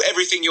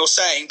everything you're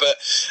saying, but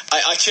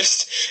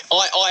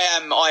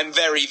I'm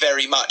very,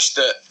 very much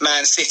that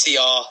Man City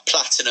are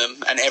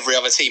platinum and every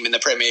other team in the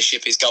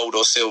Premiership is gold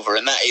or silver,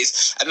 and that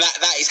is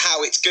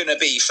how it's going to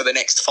be for the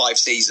next 5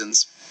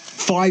 seasons.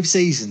 5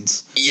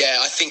 seasons? Yeah,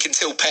 I think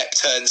until Pep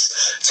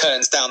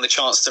turns down the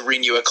chance to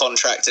renew a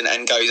contract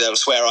and goes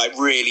elsewhere, I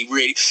really,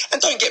 really...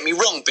 And don't get me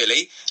wrong,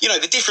 Billy,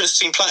 the difference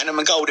between platinum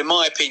and gold, in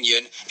my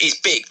opinion, is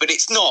big, but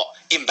it's not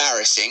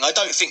embarrassing. I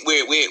don't think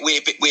we're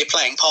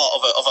playing part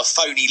of a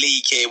phony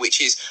league here,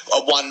 which is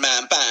a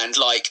one-man band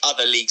like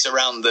other leagues of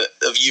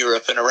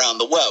Europe and around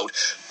the world.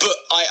 But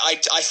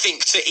I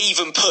think to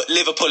even put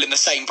Liverpool in the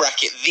same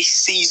bracket this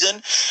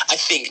season, I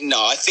think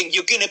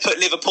you're going to put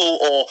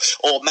Liverpool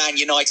or Man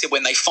United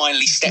when they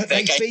finally step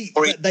their game.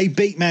 They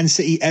beat Man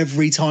City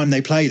every time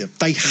they play them.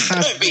 They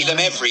don't beat them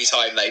every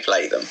time they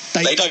play them.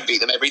 They don't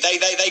beat them every.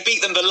 They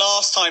beat them the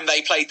last time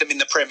they played them in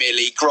the Premier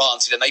League,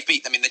 granted, and they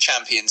beat them in the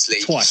Champions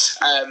League twice.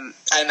 And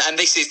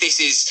this is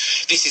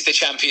the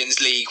Champions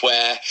League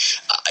where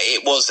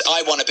it was.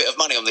 I won a bit of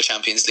money on the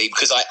Champions League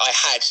because I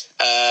had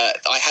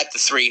the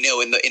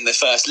 3-0 in the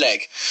first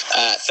leg,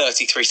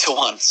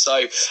 33-1.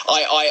 So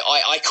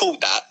I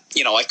called that.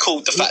 I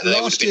called the fact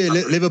that last year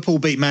Liverpool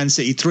beat Man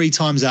City 3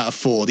 times out of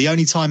 4. The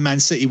only time Man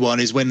City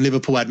won is when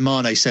Liverpool had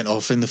Mane sent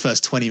off in the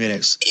first 20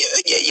 minutes.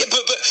 Yeah.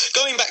 But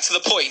going back to the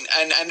point,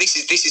 and this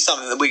is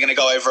something that we're going to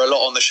go over a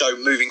lot on the show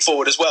moving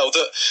forward as well.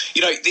 That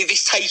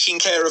this taking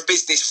care of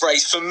business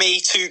phrase, for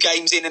me, 2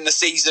 games in the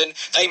season,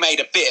 they made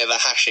a bit of a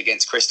hash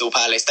against Crystal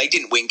Palace. They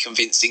didn't win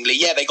convincingly.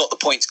 Yeah, they got the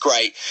points,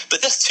 great,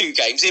 but that's 2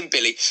 games in,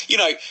 Billy.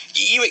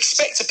 You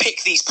expect to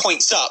pick these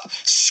points up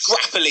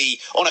scrappily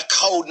on a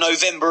cold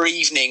November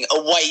evening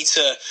away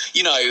to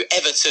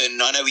Everton.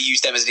 I know we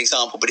used them as an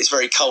example, but it's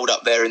very cold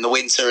up there in the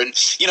winter, and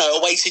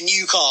away to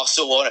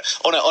Newcastle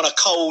on a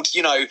cold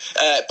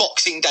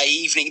Boxing Day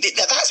evening.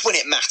 That's when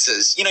it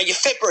matters. Your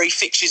February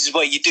fixtures is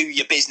where you do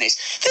your business.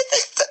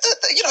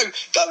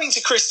 Going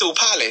to Crystal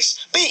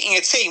Palace, beating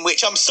a team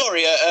which I'm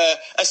sorry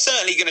are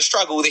certainly going to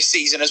struggle this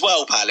season as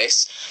well,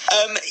 Palace.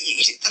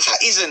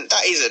 That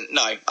isn't.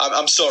 No,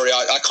 I'm sorry,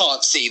 I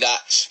can't see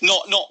that.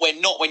 Not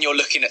when you're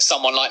looking at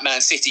someone like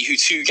Man City, who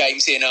 2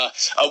 games in are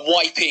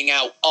wiping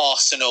out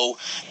Arsenal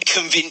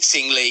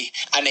convincingly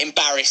and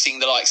embarrassing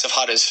the likes of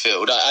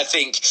Huddersfield. I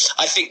think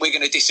we're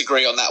going to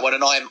disagree on that one,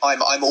 and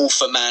I'm all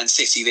for Man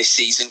City this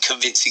season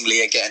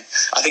convincingly again.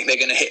 I think they're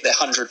going to hit their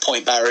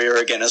 100-point barrier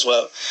again as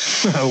well.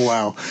 Oh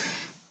wow.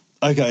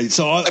 Okay,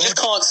 so I just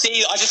can't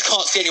see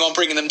anyone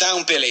bringing them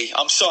down, Billy.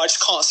 I'm sorry, I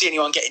just can't see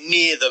anyone getting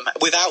near them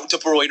without De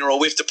Bruyne or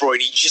with De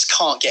Bruyne. You just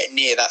can't get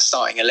near that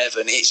starting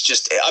 11. It's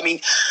just, I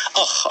mean,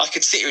 I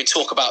could sit here and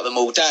talk about them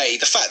all day.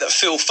 The fact that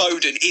Phil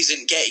Foden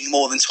isn't getting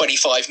more than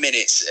 25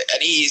 minutes,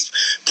 and he is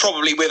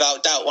probably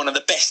without doubt one of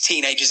the best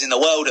teenagers in the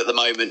world at the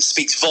moment,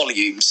 speaks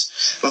volumes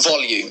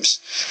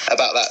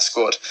about that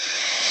squad.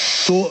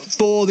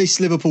 For this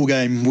Liverpool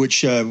game,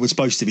 which we're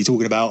supposed to be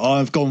talking about,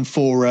 I've gone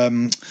for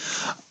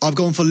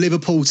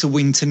Liverpool to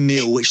win to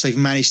 0, which they've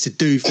managed to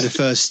do for the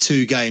first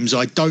 2 games.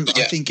 I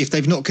think if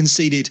they've not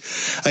conceded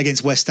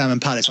against West Ham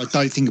and Palace, I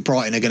don't think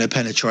Brighton are going to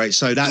penetrate.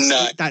 So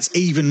that's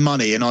even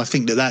money, and I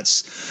think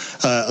that's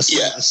a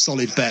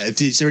solid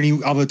bet. Is there any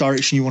other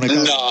direction you want to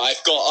go? No,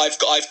 I've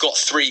got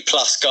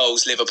 3+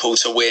 goals Liverpool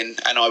to win,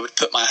 and I would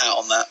put my hat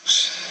on that.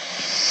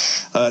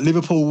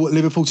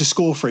 Liverpool to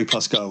score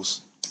 3+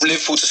 goals.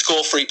 Liverpool to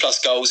score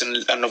 3+ goals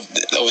and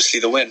obviously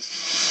the win.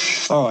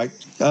 All right.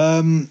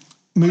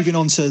 Moving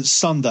on to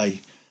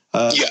Sunday.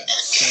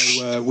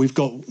 So we've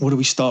got, what do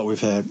we start with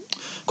here?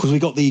 Because we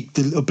got the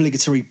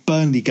obligatory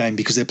Burnley game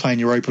because they're playing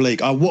Europa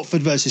League.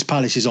 Watford versus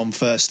Palace is on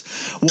first.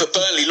 But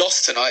Burnley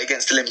lost tonight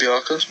against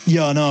Olympiacos.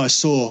 Yeah, I know. I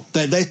saw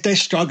they're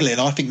struggling.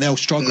 I think they'll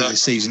struggle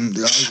this season.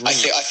 I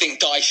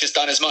think Dyche has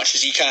done as much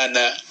as he can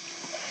there.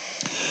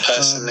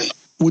 Personally.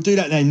 We'll do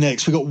that then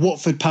next. We've got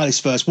Watford Palace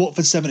first.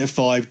 Watford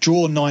 7-5,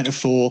 draw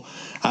 9-4,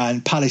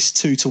 and Palace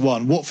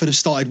 2-1. Watford have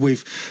started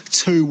with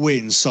 2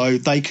 wins, so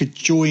they could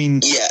join.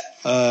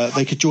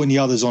 They could join the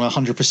others on a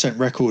 100%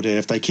 record here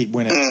if they keep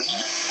winning.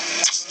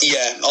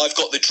 Yeah, I've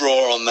got the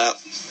draw on that.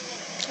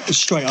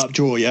 Straight up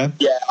draw, yeah.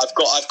 Yeah, I've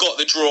got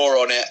the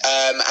draw on it,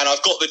 and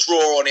I've got the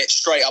draw on it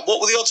straight up. What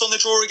were the odds on the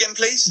draw again,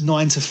 please?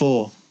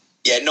 9-4.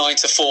 Yeah,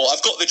 9-4.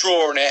 I've got the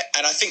draw on it,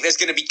 and I think there's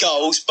going to be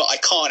goals, but I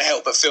can't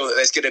help but feel that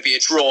there's going to be a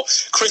draw.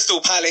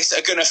 Crystal Palace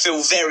are going to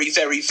feel very,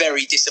 very,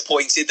 very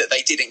disappointed that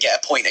they didn't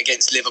get a point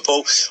against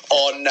Liverpool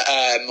on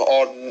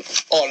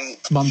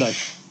Monday.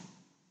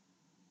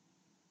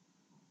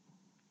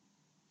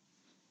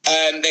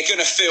 They're going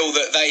to feel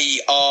that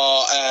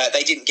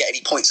they didn't get any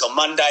points on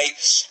Monday,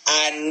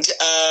 and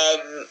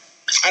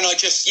I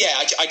just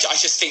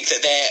think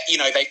that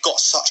they've got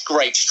such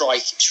great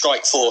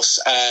strike force.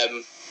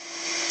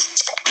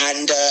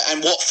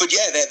 And Watford,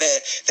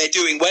 they're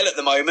doing well at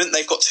the moment.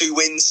 They've got 2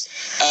 wins,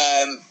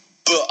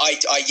 but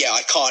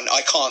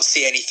I can't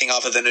see anything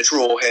other than a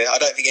draw here. I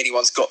don't think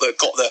anyone's got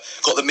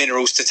the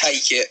minerals to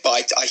take it,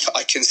 but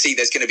I can see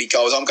there's going to be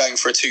goals. I'm going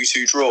for a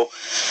 2-2 draw.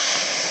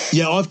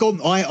 Yeah,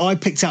 I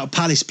picked out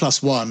Palace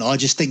 +1. I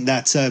just think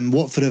that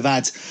Watford have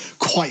had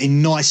quite a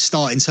nice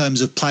start in terms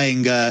of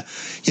playing.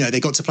 They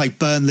got to play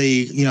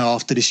Burnley,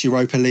 after this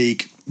Europa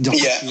League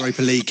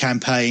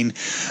campaign.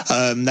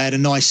 They had a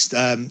nice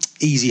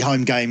easy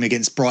home game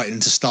against Brighton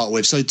to start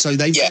with, so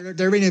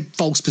they're in a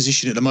false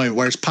position at the moment,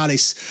 whereas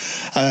Palace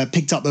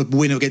picked up a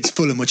win against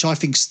Fulham, which I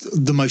think is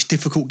the most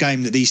difficult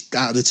game that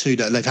out of the 2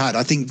 that they've had.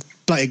 I think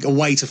playing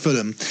away to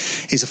Fulham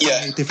is a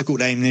far more difficult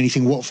game than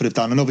anything Watford have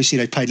done, and obviously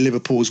they've played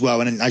Liverpool as well,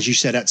 and as you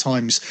said, at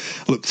times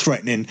looked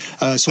threatening.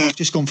 So I've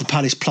just gone for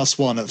Palace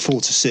 +1 at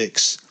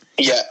 4-6.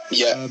 Yeah.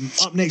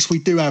 Up next, we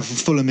do have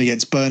Fulham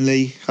against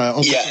Burnley.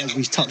 Obviously, as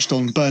we touched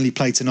on, Burnley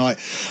play tonight.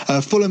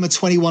 Fulham are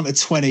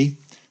 21-20.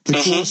 The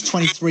draw's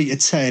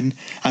 23-10,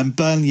 and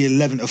Burnley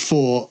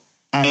 11-4.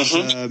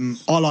 And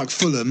I like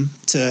Fulham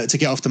to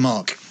get off the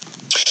mark.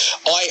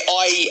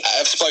 I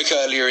have spoke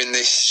earlier in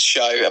this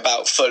show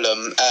about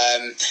Fulham,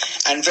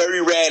 and very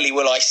rarely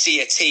will I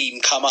see a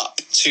team come up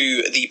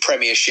to the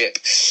Premiership.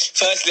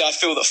 Firstly, I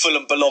feel that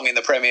Fulham belong in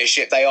the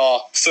Premiership. They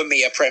are, for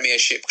me, a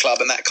Premiership club,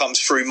 and that comes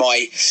through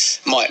my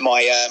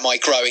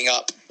growing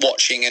up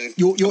watching. And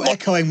you're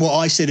echoing what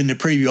I said in the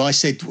preview. I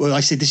said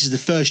this is the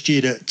first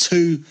year that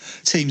 2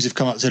 teams have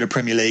come up to the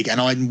Premier League, and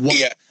I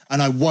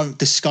won't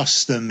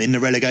discuss them in the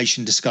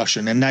relegation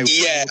discussion. And now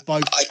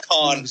both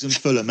Wolves and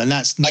Fulham, and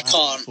that's not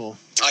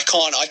I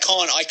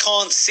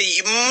can't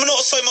see,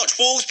 not so much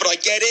Wolves, but I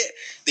get it.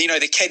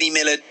 The Kenny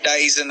Miller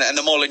days and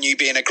the Molineux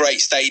being a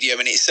great stadium,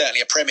 and it's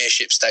certainly a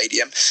Premiership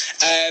stadium.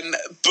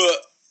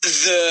 But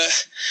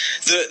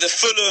the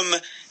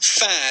Fulham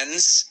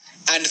fans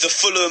and the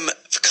Fulham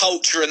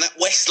culture and that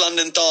West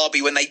London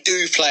derby when they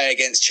do play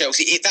against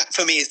Chelsea, that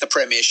for me is the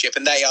Premiership,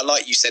 and they are,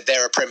 like you said,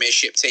 they're a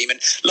Premiership team.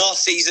 And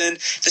last season,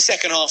 the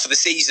second half of the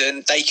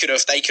season, they could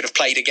have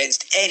played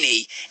against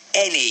any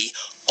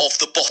of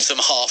the bottom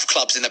half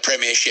clubs in the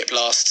Premiership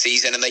last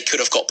season, and they could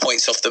have got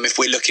points off them if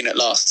we're looking at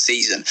last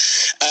season.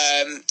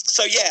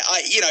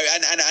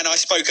 I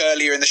spoke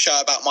earlier in the show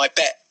about my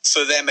bet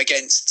for them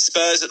against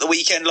Spurs at the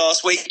weekend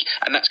last week,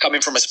 and that's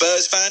coming from a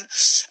Spurs fan.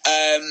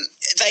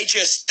 They've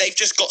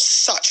just got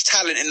such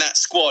talent in that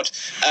squad,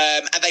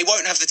 and they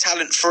won't have the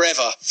talent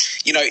forever.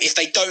 If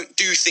they don't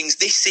do things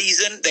this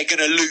season, they're going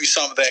to lose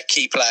some of their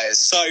key players.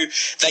 So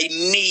they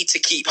need to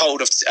keep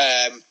hold of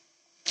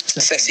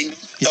Sessi,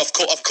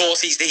 of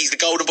course, he's the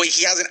golden boy.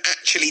 He hasn't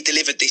actually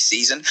delivered this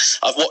season.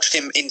 I've watched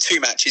him in 2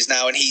 matches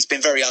now, and he's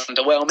been very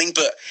underwhelming,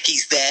 but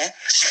he's there.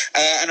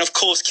 And of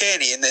course,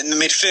 Kearney in the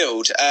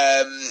midfield,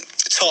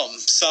 Tom.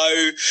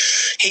 So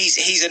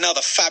he's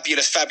another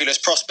fabulous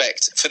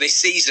prospect for this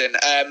season.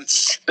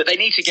 But they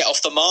need to get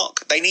off the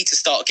mark. They need to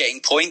start getting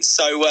points.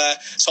 So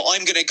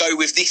I'm going to go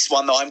with this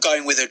one. Though I'm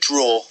going with a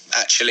draw.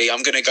 Actually,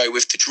 I'm going to go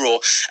with the draw,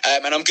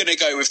 and I'm going to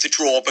go with the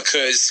draw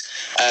because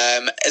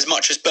as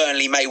much as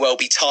Burnley may well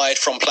be tired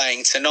from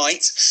playing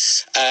tonight,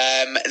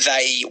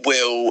 they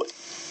will,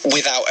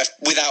 without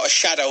a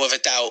shadow of a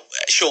doubt,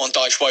 Sean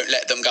Dyche won't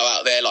let them go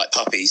out there like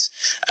puppies.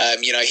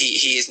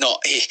 He is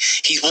not.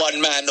 He's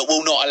one man that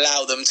will not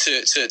allow them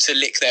to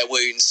lick their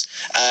wounds,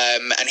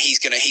 and he's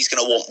gonna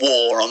want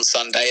war on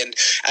Sunday.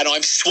 And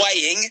I'm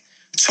swaying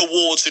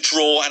towards a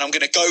draw, and I'm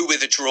going to go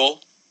with a draw.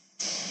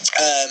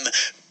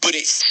 But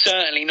it's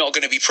certainly not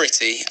going to be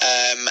pretty,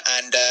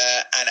 and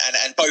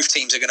both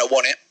teams are going to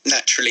want it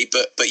naturally.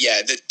 But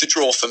yeah, the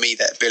draw for me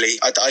there, Billy.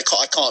 I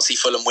can't see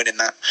Fulham winning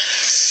that.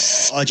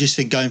 I just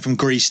think going from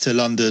Greece to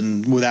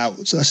London without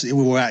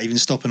even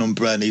stopping on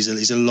Burnley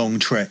is a long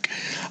trek.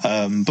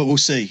 But we'll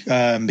see,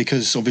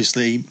 because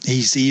obviously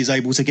he is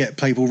able to get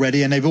people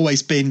ready, and they've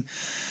always been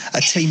a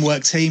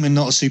teamwork team and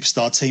not a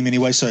superstar team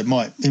anyway. So it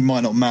might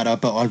not matter.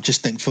 But I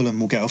just think Fulham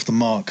will get off the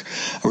mark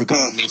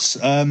regardless.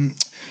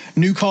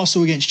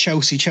 Newcastle against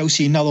Chelsea.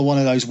 Chelsea, another one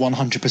of those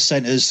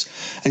 100%ers.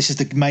 This is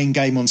the main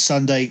game on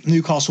Sunday.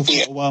 Newcastle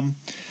 4-1.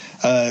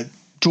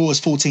 Draws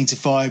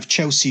 14-5.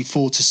 Chelsea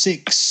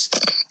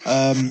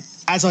 4-6.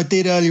 As I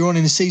did earlier on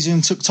in the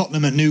season, took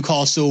Tottenham at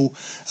Newcastle.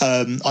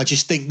 I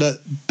just think that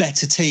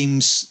better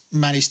teams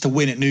managed to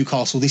win at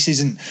Newcastle. This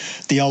isn't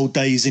the old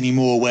days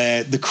anymore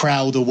where the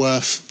crowd are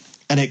worth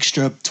an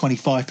extra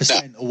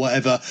 25% or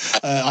whatever.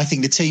 I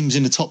think the teams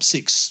in the top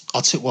 6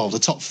 are the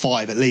top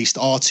 5 at least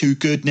are too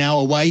good now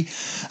away.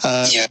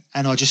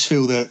 And I just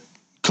feel that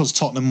because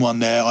Tottenham won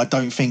there, I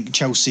don't think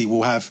Chelsea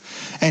will have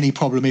any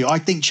problem here. I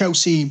think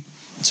Chelsea,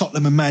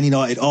 Tottenham and Man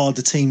United are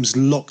the teams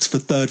locked for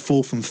 3rd,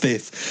 4th and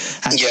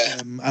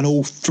 5th. And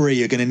all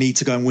 3 are going to need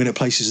to go and win at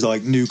places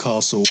like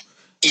Newcastle.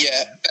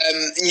 Yeah,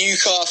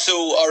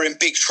 Newcastle are in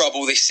big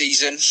trouble this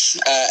season.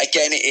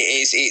 Again,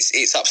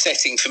 it's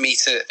upsetting for me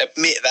to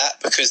admit that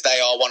because they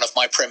are one of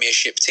my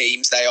Premiership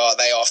teams. They are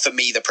for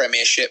me the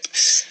Premiership,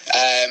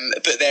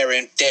 but they're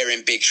in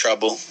big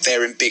trouble.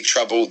 They're in big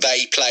trouble.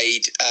 They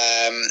played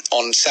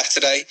on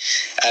Saturday.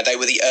 They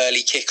were the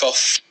early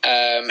kickoff,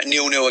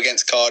 0-0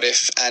 against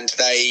Cardiff, and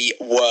they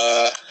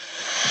were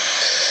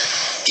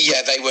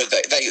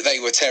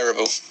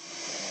terrible.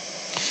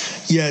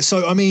 Yeah,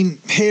 so I mean,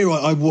 here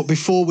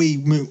before we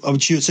move,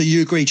 so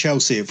you agree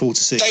Chelsea at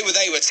 4-6? They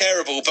were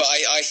terrible, but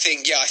I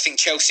think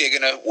Chelsea are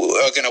gonna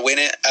win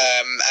it,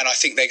 and I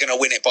think they're gonna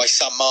win it by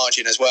some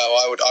margin as well.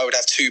 I would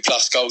have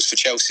 2+ goals for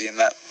Chelsea in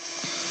that.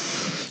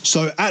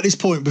 So at this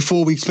point,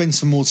 before we spend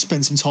some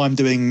time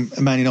doing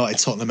Man United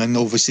Tottenham and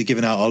obviously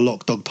giving out our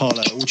lock dog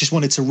parlay, we just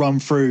wanted to run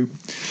through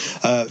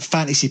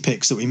fantasy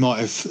picks that we might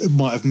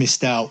have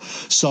missed out.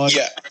 So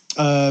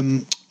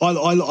I'm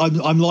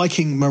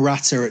liking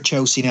Morata at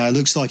Chelsea now. It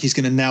looks like he's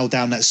going to nail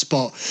down that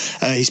spot.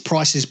 His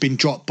price has been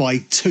dropped by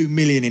 2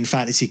 million in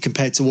fantasy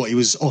compared to what he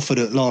was offered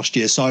at last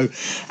year. So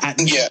at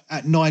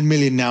 9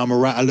 million now,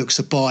 Morata looks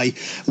a buy.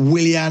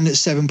 Willian at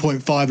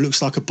 7.5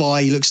 looks like a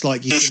buy. He looks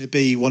like he's going to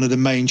be one of the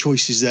main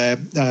choices there.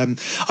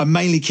 I'm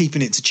mainly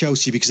keeping it to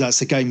Chelsea because that's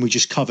the game we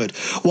just covered.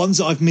 Ones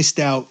that I've missed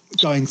out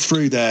going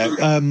through there,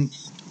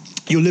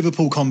 your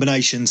Liverpool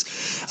combinations.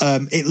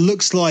 It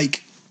looks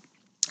like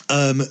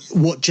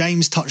what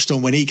James touched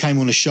on when he came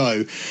on the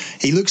show,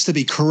 he looks to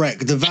be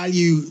correct. The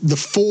value, the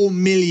 4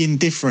 million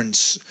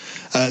difference,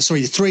 the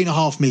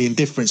 3.5 million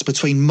difference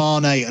between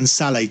Mane and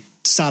Salah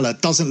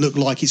doesn't look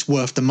like it's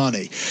worth the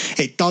money.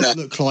 It does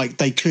look like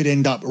they could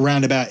end up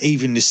around about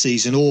even this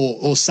season,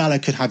 or Salah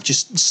could have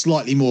just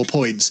slightly more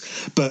points.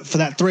 But for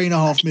that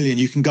 3.5 million,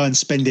 you can go and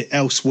spend it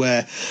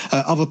elsewhere.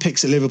 Other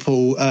picks at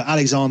Liverpool,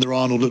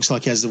 Alexander-Arnold looks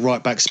like he has the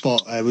right back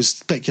spot. There was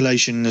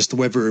speculation as to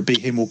whether it would be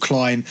him or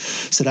Klein,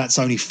 so that's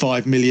only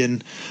 5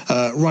 million.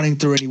 Running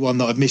through anyone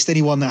that I've missed,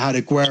 anyone that had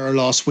Aguero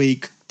last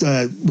week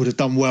would have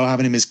done well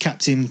having him as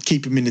captain,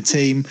 keep him in the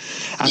team.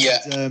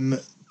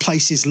 And,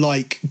 places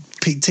like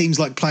teams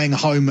like playing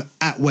home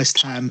at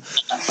West Ham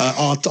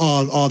are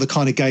the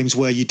kind of games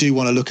where you do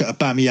want to look at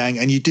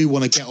Aubameyang and you do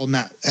want to get on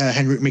that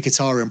Henrik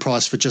Mkhitaryan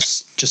price for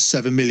just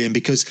 7 million,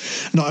 because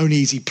not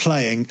only is he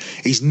playing,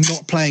 he's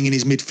not playing in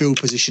his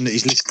midfield position that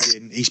he's listed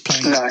in. He's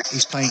playing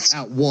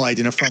out wide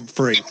in a front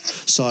three.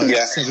 So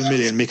 7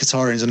 million,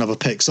 Mkhitaryan's another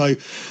pick. So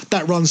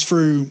that runs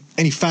through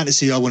any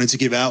fantasy I wanted to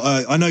give out.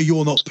 I know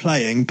you're not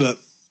playing, but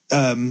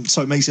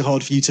so it makes it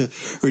hard for you to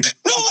really.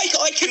 No,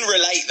 I can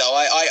relate though.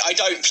 I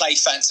don't play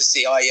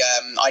fantasy.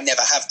 I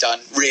never have done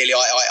really.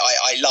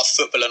 I love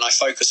football and I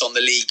focus on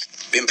the league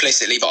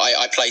implicitly, but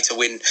I play to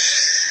win.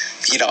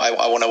 You know,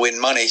 I want to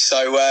win money.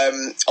 So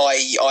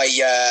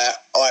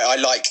I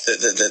like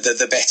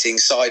the betting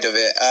side of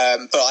it,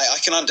 but I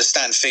can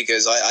understand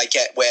figures. I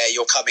get where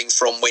you're coming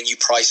from when you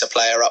price a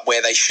player up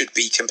where they should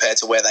be compared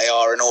to where they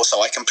are, and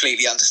also I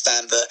completely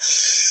understand the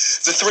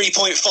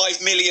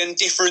 3.5 million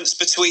difference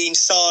between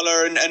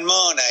Salah and Mane,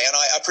 and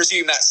I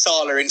presume that's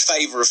Salah in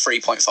favour of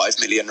 3.5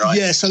 million, right?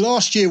 Yeah, so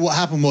last year what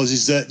happened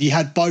is that you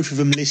had both of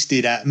them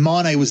listed at,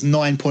 Mane was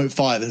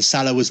 9.5 and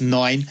Salah was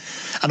 9,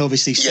 and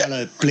obviously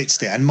Salah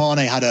blitzed it, and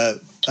Mane had a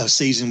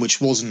season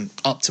which wasn't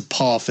up to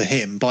par for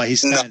him by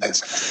his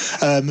standards.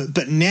 No.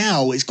 But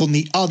now it's gone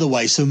the other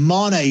way. So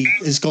Mane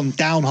has gone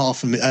down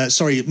Mane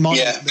has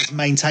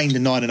maintained the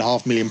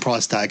 9.5 million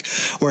price tag,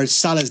 whereas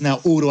Salah's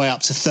now all the way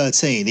up to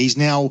 13. He's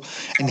now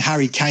in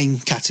Harry Kane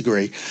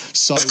category.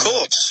 So, of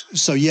course.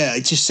 So yeah,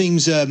 it just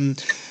seems that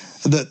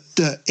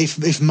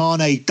if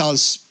Mane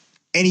does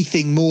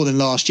anything more than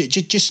last year,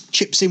 just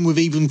chips in with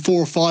even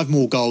 4 or 5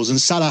 more goals, and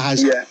Salah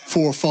has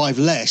 4 or 5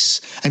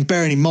 less, and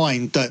bearing in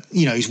mind that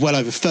he's well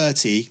over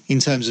 30 in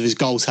terms of his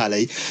goal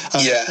tally,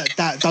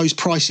 that those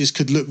prices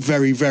could look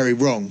very, very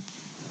wrong.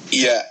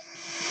 I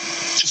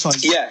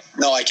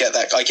get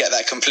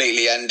that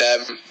completely, and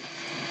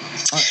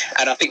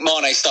I think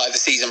Mane started the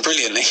season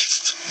brilliantly,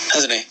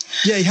 hasn't he?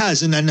 Yeah, he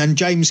has, and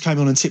James came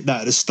on and tipped that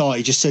at the start.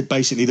 He just said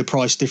basically the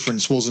price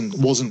difference wasn't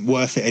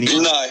worth it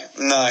anymore.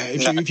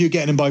 If you're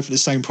getting them both at the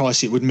same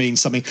price, it would mean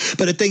something.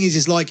 But the thing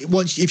is like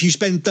if you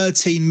spend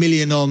 13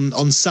 million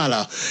on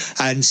Salah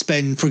and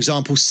spend, for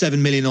example,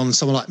 7 million on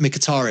someone like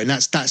Mkhitaryan,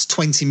 that's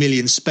 20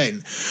 million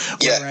spent.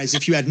 Whereas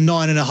if you had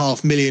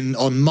 9.5 million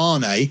on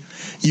Mane,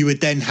 you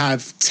would then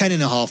have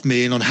 10.5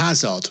 million on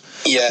Hazard.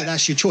 Yeah, so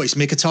that's your choice: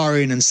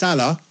 Mkhitaryan and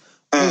Salah,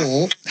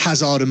 or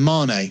Hazard and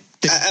Mane.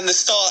 And the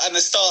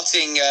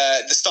starting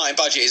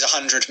budget is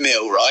 100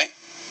 mil, right?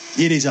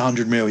 It is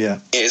 100 mil, yeah.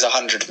 It is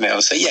 100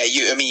 mil. So yeah,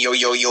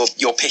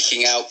 you're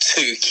picking out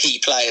 2 key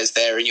players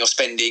there, and you're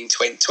spending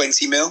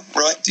 20 mil,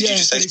 right? Did you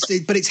just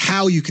say? But it's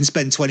how you can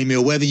spend 20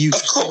 mil. Whether you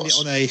spend it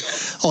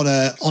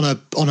on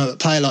a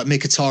player like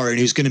Mkhitaryan,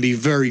 who's going to be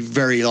very,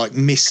 very like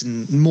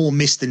more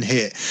missed than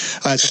hit,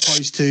 as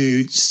opposed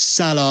to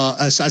Salah,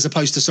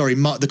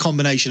 the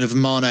combination of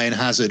Mane and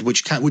Hazard,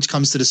 which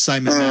comes to the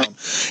same amount.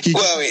 You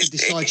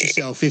decide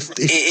yourself if it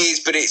is,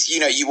 but it's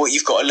what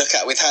you've got to look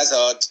at with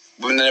Hazard.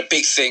 And a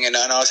big thing, and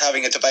I was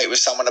having a debate with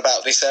someone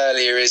about this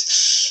earlier,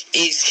 is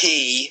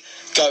he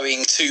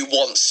going to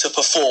want to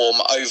perform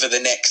over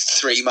the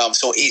next 3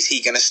 months, or is he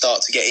going to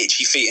start to get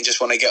itchy feet and just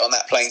want to get on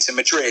that plane to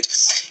Madrid?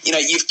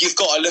 You've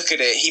got to look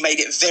at it. He made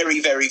it very,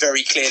 very,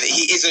 very clear that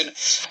he isn't...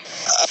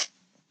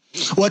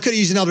 Well, I could have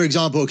used another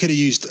example. I could have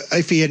used,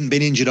 if he hadn't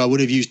been injured, I would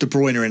have used De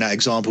Bruyne in that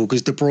example,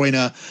 because De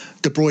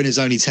Bruyne is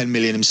only 10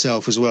 million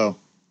himself as well.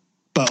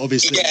 But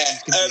obviously,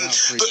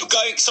 but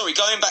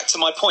going back to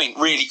my point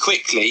really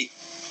quickly,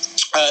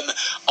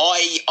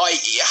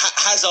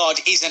 Hazard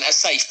isn't a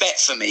safe bet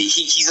for me.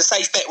 He's a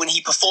safe bet when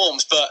he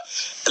performs, but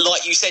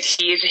like you said,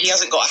 he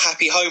hasn't got a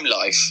happy home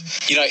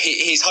life.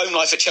 His home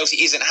life at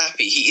Chelsea isn't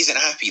happy. He isn't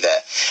happy there,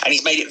 and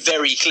he's made it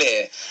very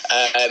clear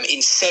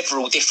in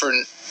several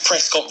different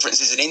press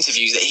conferences and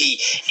interviews that he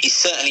is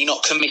certainly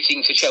not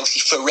committing to Chelsea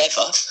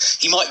forever.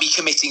 He might be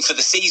committing for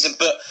the season,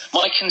 but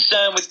my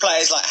concern with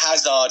players like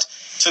Hazard,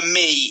 for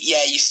me,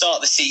 you start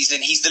the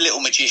season, he's the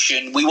little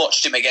magician. We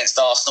watched him against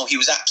Arsenal. He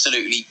was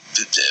absolutely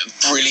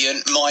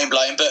brilliant,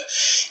 mind-blowing. But,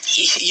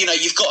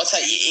 you've got to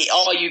take,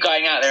 are you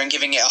going out there and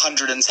giving it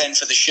 110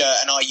 for the shirt,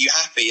 and are you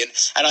happy?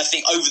 And I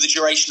think over the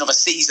duration of a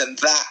season,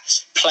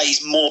 that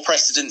plays more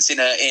precedence in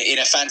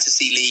a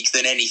fantasy league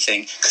than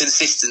anything.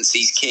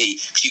 Consistency's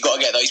key, because you've got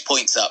to get those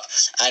points up.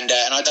 And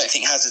I don't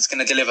think Hazard's going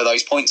to deliver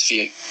those points for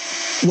you.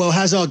 Well,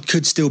 Hazard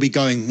could still be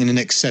going in the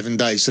next 7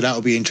 days, so that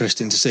will be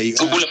interesting to see.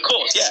 Well, of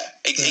course, yeah.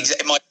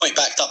 My point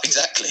backed up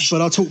exactly.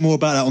 But I'll talk more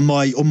about that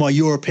on my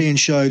European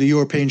show. The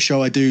European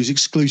show I do is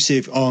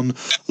exclusive on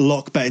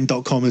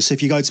lockbetting.com. So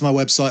if you go to my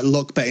website,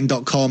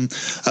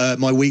 lockbetting.com,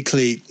 my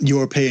weekly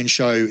European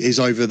show is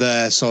over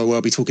there. So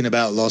I'll be talking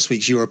about last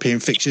week's European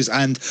fixtures.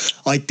 And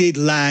I did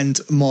land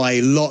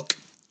my lock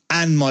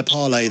and my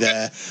parlay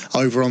there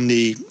over on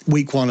the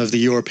week 1 of the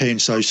European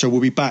show. So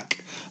we'll be back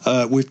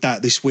with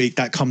that this week.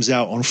 That comes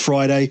out on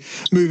Friday.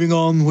 Moving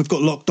on, we've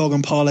got Lock, Dog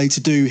and Parlay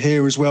to do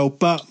here as well.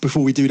 But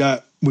before we do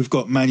that, we've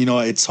got Man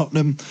United,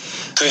 Tottenham.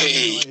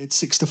 United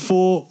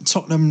 6-4,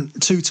 Tottenham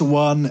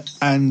 2-1,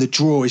 and the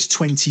draw is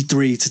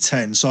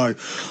 23-10. So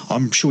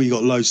I'm sure you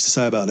got loads to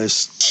say about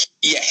this.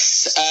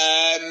 Yes.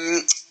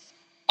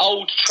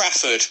 Old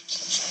Trafford,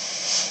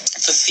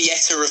 the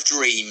theatre of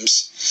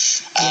dreams.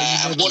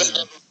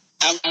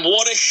 And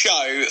what a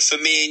show for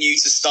me and you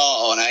to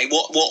start on, eh?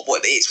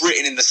 What it's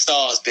written in the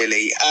stars,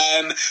 Billy.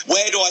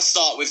 Where do I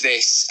start with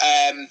this?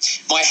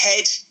 My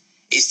head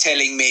is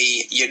telling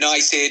me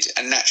United,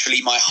 and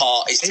naturally my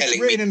heart is telling me...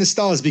 It's written in the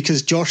stars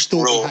because Josh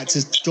thought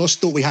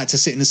we had to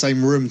sit in the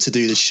same room to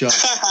do this show.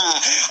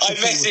 I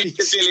messaged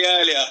to Billy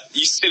earlier.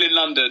 You still in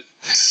London?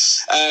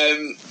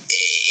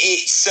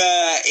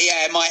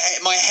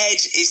 My head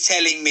is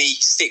telling me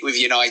stick with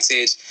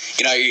United.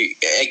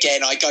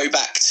 Again, I go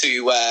back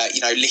to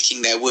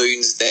licking their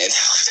wounds.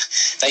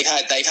 They've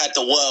had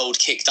the world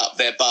kicked up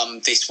their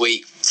bum this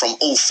week from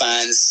all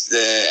fans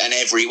and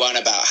everyone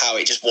about how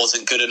it just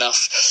wasn't good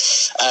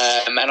enough.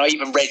 And I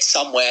even read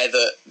somewhere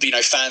that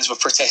fans were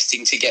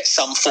protesting to get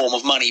some form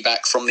of money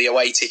back from the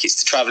away tickets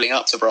to travelling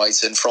up to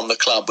Brighton from the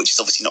club, which is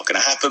obviously not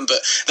going to happen. But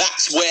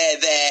that's where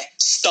their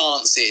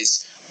stance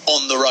is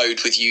on the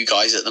road with you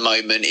guys at the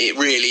moment. It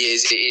really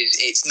is.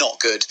 It's not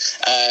good.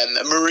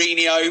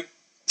 Mourinho,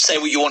 say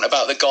what you want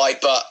about the guy,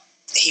 but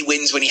he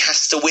wins when he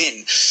has to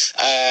win,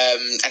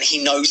 and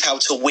he knows how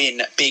to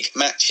win big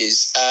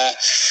matches.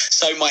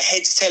 So my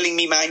head's telling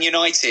me Man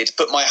United,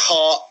 but my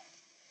heart,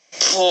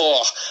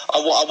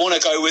 I want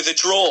to go with a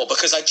draw,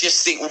 because I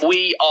just think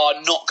we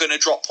are not going to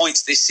drop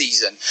points this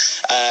season,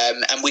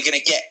 and we're going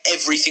to get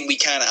everything we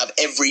can out of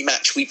every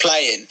match we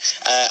play in.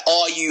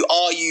 Are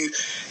you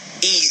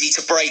easy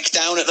to break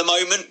down at the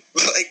moment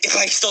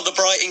based on the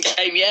Brighton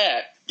game?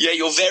 Yeah,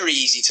 you're very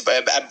easy to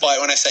break.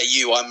 When I say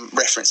you, I'm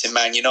referencing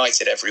Man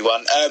United,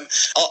 everyone.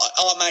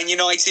 Are Man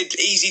United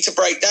easy to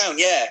break down?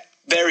 Yeah,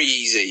 very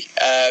easy. So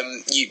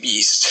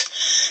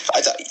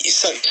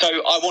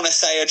I want to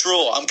say a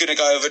draw. I'm going to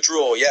go with a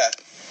draw, yeah.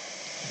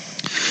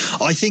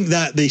 I think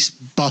that this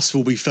bus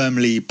will be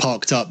firmly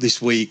parked up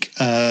this week,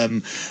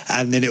 and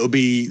then it will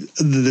be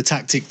the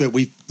tactic that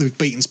we've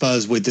beaten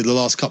Spurs with in the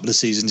last couple of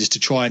seasons, is to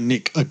try and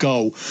nick a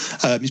goal.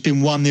 It's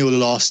been 1-0 the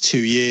last 2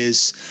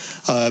 years.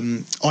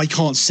 I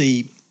can't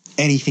see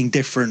anything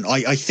different.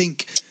 I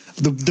think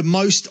the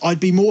most I'd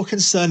be more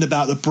concerned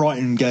about the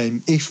Brighton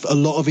game if a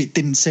lot of it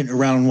didn't centre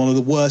around one of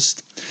the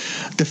worst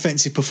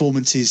defensive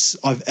performances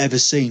I've ever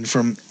seen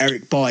from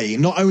Eric Bailly,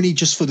 not only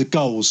just for the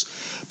goals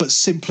but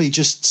simply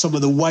just some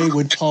of the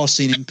wayward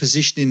passing and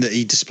positioning that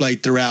he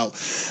displayed throughout.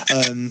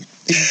 It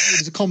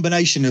was a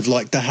combination of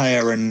like De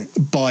Gea and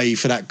Bailly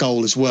for that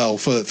goal as well,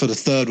 for the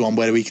third one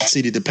where we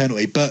conceded the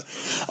penalty. But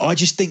I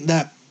just think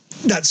that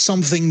that's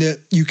something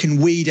that you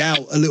can weed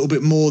out a little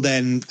bit more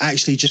than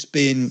actually just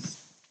being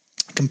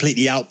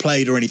completely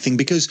outplayed or anything,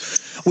 because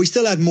we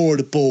still had more of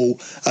the ball.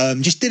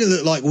 Just didn't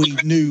look like we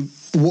knew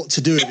what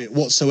to do with it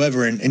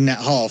whatsoever in that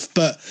half.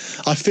 But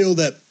I feel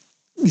that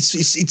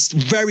it's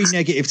very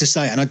negative to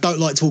say, and I don't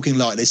like talking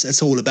like this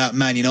at all about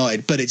Man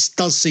United, but it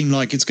does seem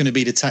like it's going to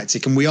be the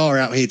tactic, and we are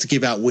out here to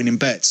give out winning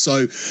bets.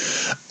 So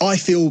I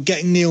feel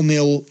getting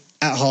 0-0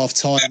 at half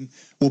time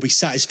will be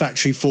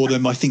satisfactory for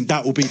them. I think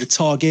that will be the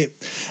target,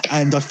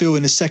 and I feel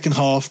in the second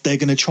half they're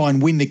going to try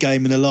and win the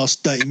game in the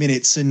last 30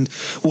 minutes, and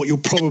what you'll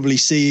probably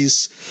see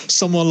is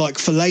someone like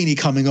Fellaini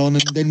coming on,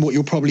 and then what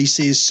you'll probably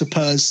see is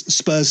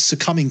Spurs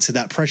succumbing to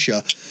that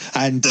pressure.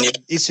 And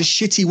it's a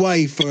shitty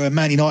way for a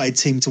Man United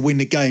team to win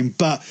the game,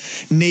 but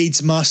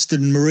needs must,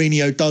 and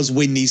Mourinho does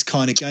win these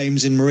kind of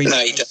games, and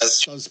Mourinho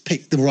does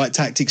pick the right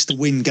tactics to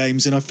win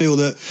games. And I feel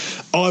that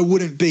I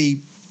wouldn't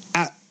be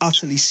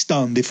utterly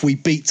stunned if we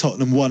beat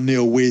Tottenham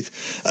 1-0 with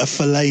a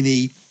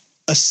Fellaini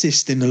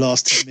assist in the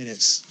last 10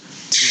 minutes.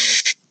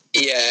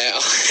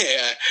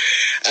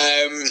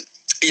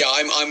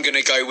 I'm going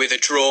to go with a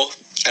draw,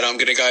 and I'm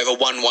going to go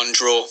with a 1-1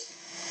 draw.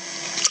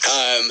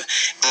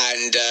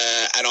 And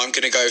I'm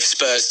going to go with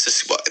Spurs to,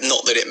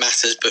 not that it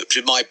matters, but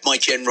my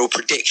general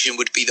prediction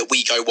would be that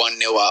we go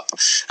 1-0 up.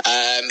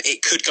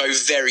 It could go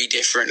very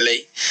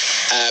differently,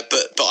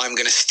 but I'm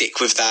going to stick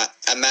with that,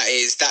 and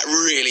that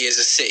really is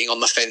a sitting on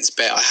the fence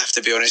bet, I have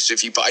to be honest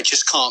with you, but I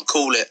just can't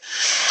call it.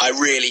 I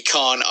really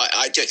can't.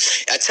 I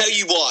tell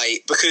you why,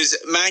 because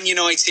Man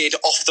United,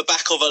 off the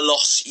back of a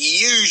loss,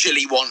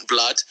 usually want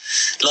blood,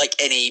 like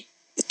any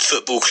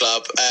football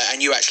club,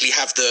 and you actually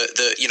have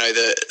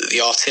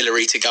the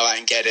artillery to go out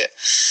and get it.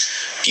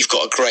 You've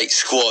got a great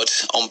squad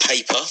on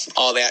paper.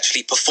 Are they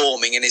actually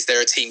performing, and is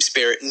there a team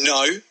spirit?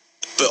 No,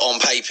 but on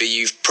paper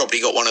you've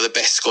probably got one of the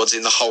best squads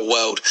in the whole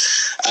world.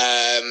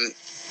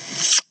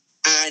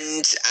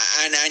 And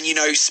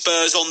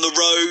Spurs on the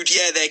road,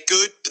 yeah, they're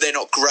good, but they're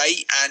not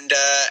great. And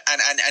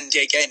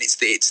again, it's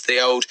the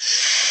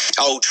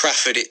Old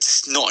Trafford.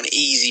 It's not an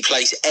easy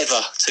place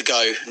ever to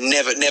go.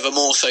 Never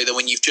more so than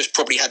when you've just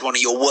probably had one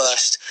of your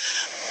worst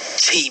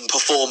team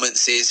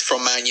performances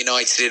from Man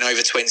United in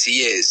over 20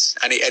 years,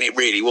 and it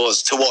really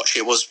was. To watch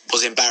it was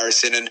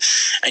embarrassing,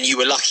 and you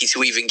were lucky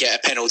to even get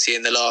a penalty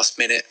in the last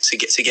minute to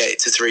get it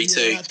to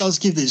 3-2. That does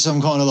give it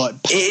some kind of like.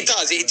 It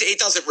does. It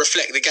doesn't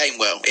reflect the game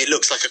well. It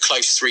looks like a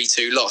close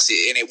 3-2 loss,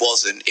 and it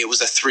wasn't. It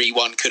was a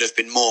 3-1. Could have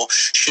been more.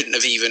 Shouldn't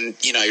have even.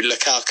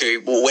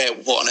 Lukaku. What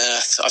on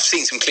earth? I've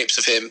seen some clips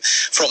of him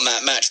from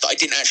that match that I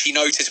didn't actually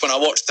notice when I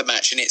watched the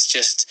match, and it's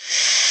just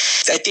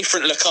a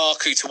different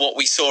Lukaku to what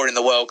we saw in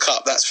the World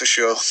Cup. That's for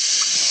sure.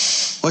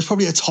 Well, it's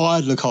probably a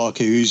tired Lukaku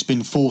who's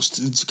been forced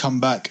to come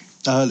back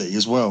early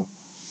as well.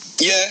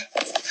 Yeah,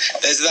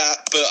 there's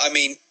that, but I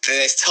mean,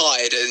 there's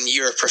tired, and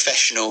you're a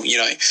professional.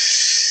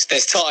 There's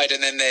There's Tide,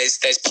 and then there's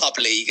Pub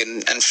League,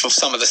 and for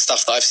some of the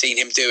stuff that I've seen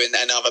him do, and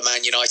other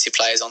Man United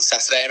players on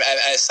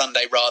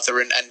Sunday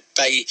rather, and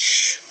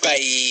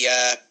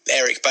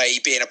Eric Bay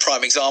being a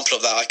prime example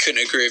of that. I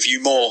couldn't agree with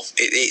you more.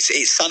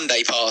 It's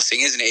Sunday passing,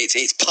 isn't it?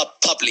 It's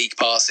pub league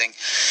passing.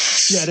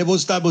 Yeah,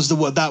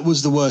 that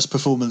was the worst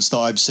performance that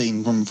I've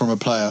seen from a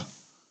player.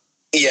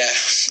 Yeah,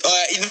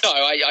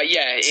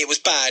 yeah, it was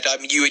bad. I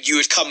mean, you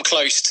would come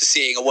close to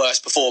seeing a worse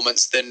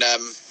performance than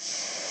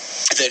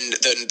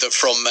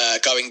from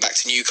going back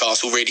to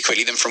Newcastle really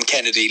quickly than from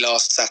Kennedy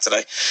last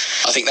Saturday.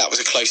 I think that was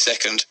a close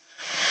second.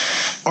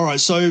 All right,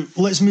 so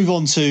let's move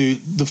on to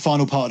the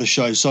final part of the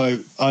show. So,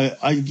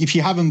 if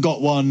you haven't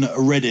got one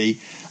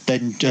ready,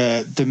 then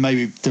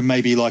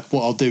maybe like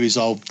what I'll do is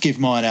I'll give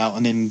mine out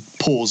and then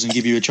pause and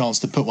give you a chance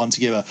to put one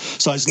together.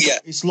 So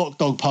it's Lock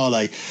Dog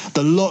Parlay.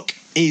 The lock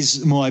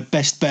is my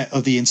best bet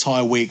of the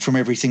entire week from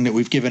everything that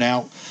we've given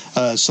out.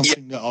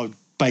 Something that I'll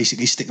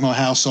basically stick my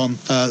house on.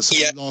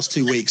 The last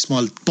 2 weeks,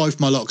 both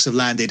my locks have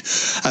landed.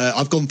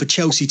 I've gone for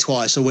Chelsea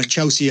twice. I went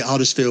Chelsea at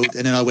Huddersfield,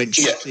 and then I went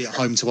Chelsea at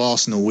home to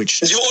Arsenal.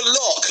 Which your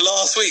lock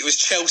last week was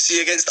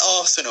Chelsea against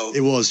Arsenal.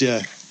 It was,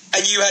 yeah.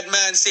 And you had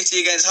Man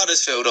City against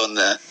Huddersfield on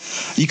there.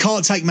 You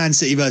can't take Man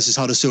City versus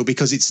Huddersfield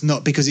because it's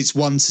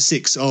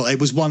 1-6, or it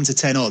was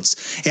 1-10 odds.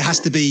 It has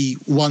to be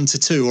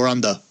 1-2 or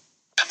under.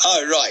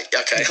 Oh, right.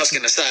 Okay. I was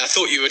going to say, I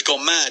thought you had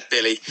gone mad,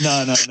 Billy.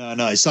 No.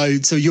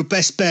 So your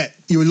best bet,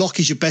 your lock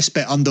is your best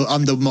bet under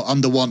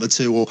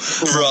 1-2 or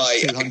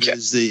right. 200,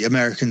 as the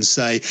Americans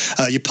say.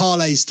 Your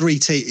parlay is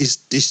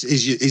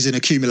is an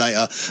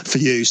accumulator for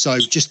you. So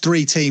just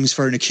 3 teams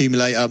for an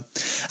accumulator,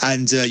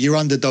 and your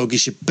underdog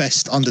is your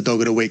best underdog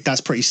of the week.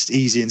 That's pretty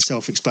easy and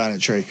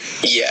self-explanatory.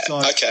 Yeah. So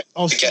okay.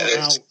 I'll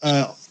start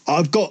out.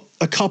 I've got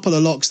a couple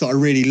of locks that I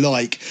really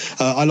like.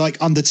 I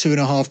like under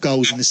 2.5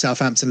 goals in the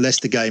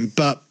Southampton-Leicester game,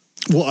 but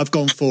what I've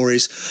gone for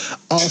is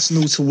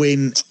Arsenal to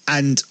win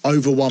and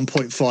over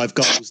 1.5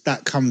 goals.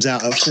 That comes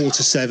out at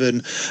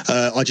 4-7.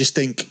 I just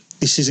think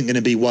this isn't going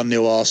to be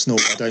 1-0 Arsenal,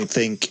 I don't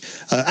think.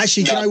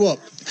 Actually, do you know what?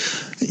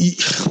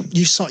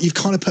 You've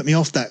kind of put me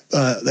off that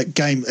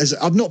game.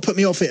 I've not put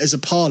me off it as a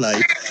parlay.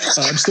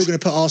 I'm still going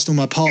to put Arsenal in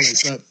my parlay,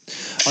 but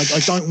I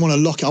don't want to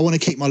lock it. I want to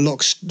keep my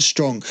locks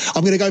strong.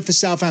 I'm going to go for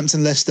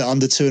Southampton-Leicester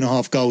under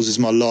 2.5 goals as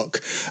my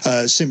lock,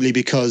 simply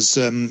because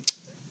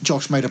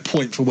Josh made a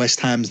point for West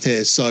Ham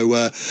here, so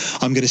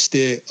I'm going to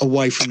steer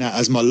away from that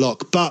as my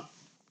lock. But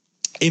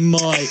in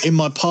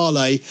my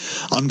parlay,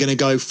 I'm going to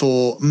go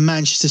for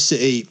Manchester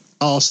City,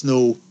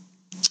 Arsenal,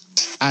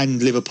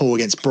 and Liverpool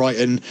against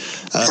Brighton.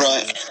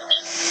 Right.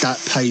 That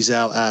pays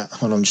out at.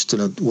 Hold on, I'm just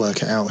going to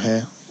work it out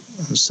here.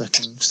 1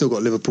 second. Still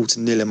got Liverpool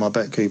to nil in my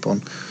bet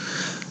coupon.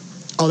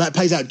 Oh, that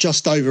pays out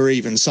just over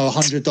even. So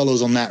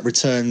 $100 on that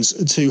returns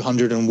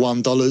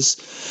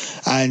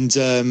 $201. And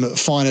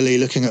finally,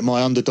 looking at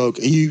my underdog,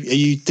 are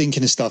you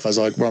thinking of stuff as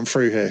I run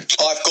through here?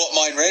 I've got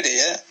mine ready,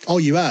 yeah. Oh,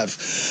 you have?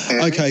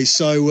 Mm-hmm. Okay,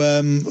 so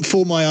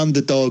for my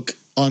underdog,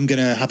 I'm going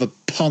to have a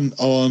punt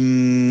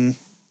on...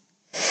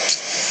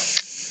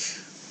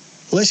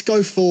 Let's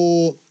go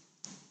for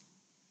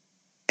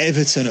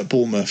Everton at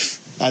Bournemouth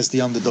as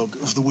the underdog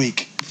of the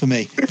week for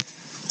me.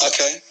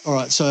 Okay. All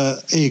right, so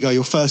here you go,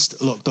 your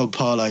first Lock Dog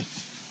Parlay.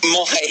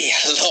 My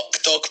Lock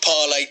Dog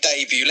Parlay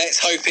debut. Let's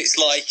hope it's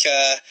like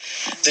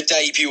the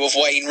debut of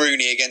Wayne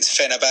Rooney against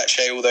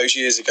Fenerbahce all those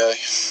years ago.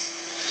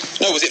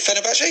 No, was it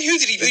Fenerbahce? Who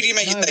did he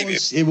make his debut? He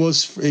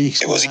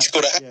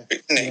scored a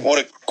hat-trick, didn't he? What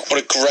a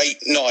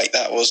great night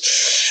that was.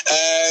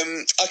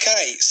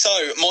 Okay, so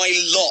my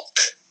lock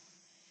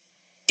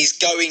is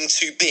going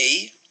to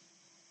be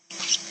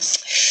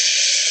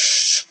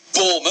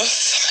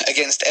Bournemouth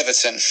against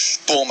Everton.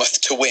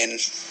 Bournemouth to win.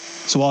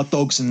 So our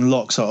dogs and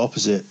locks are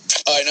opposite.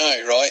 I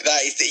know, right?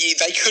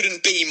 They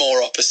couldn't be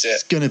more opposite.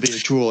 It's going to be a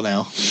draw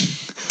now.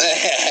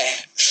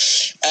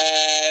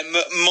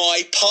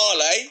 My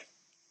parlay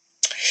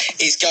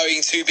is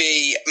going to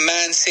be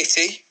Man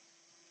City.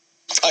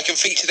 I can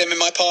feature them in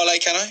my parlay,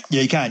 can I?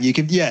 Yeah, you can. You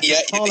can. Yeah.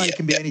 Parlay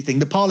can be anything.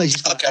 The parlays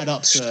just add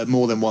up to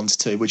more than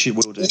 1-2, which it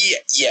will do.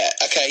 Yeah.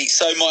 Okay.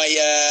 So my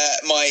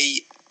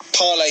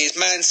parlay is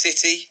Man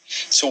City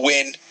to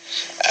win.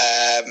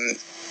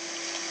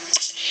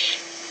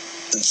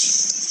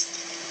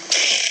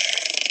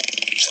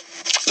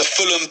 The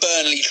Fulham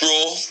Burnley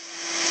draw.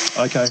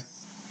 Okay.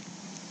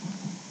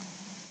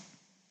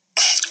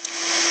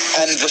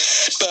 And the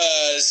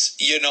Spurs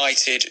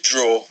United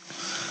draw.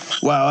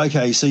 Wow,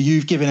 okay, so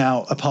you've given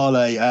out a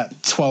parlay at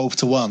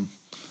 12-1.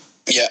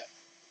 Yeah.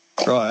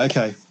 Right,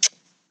 okay.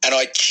 And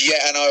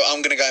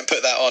I'm going to go and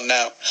put that on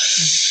now.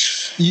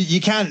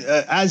 You can,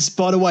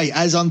 by the way,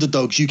 as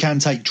underdogs, you can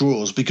take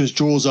draws because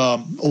draws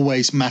are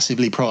always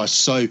massively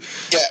priced. So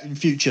in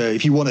future,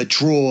 if you want to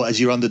draw as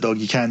your underdog,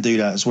 you can do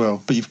that as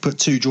well. But you've put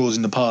 2 draws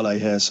in the parlay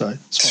here, so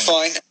it's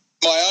fine.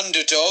 My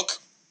underdog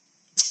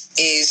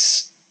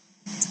is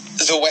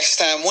the West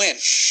Ham win.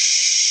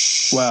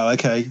 Wow,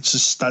 okay. So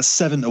that's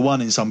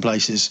 7-1 in some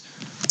places.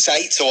 It's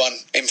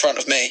 8-1 in front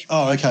of me.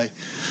 Oh, okay.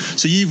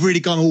 So you've really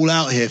gone all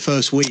out here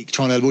first week,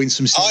 trying to win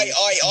some.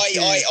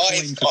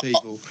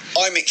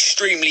 I'm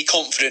extremely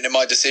confident in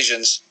my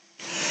decisions.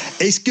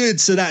 It's good,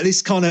 so that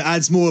this kind of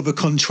adds more of a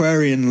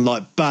contrarian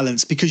like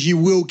balance, because you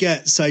will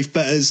get safe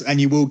bettors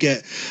and you will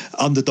get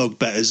underdog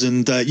bettors,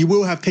 and you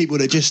will have people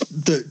that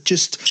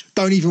just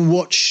don't even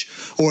watch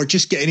or are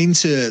just getting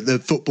into the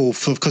football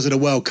because of the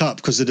World Cup,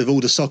 because of all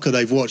the soccer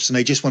they've watched, and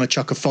they just want to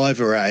chuck a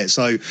fiver at it.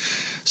 So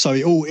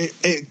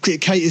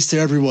it caters to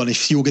everyone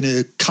if you're going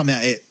to come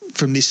at it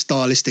from this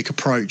stylistic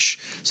approach.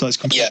 So it's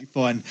completely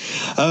fine.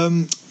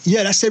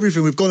 Yeah, that's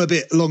everything. We've gone a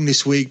bit long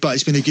this week, but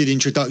it's been a good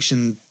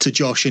introduction to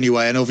Josh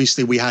anyway. And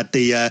obviously we had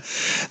the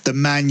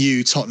Man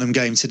U Tottenham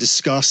game to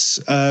discuss.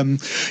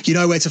 You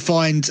know where to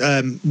find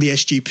the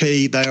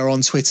SGP. They are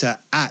on Twitter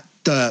at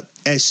the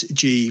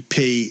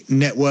SGP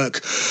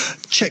Network.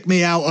 Check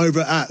me out over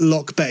at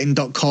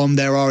lockbetting.com.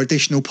 There are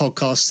additional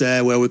podcasts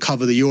there where we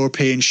cover the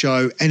European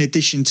show, in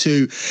addition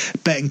to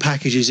betting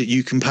packages that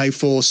you can pay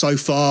for. So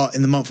far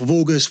in the month of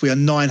August, we are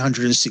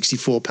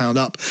 £964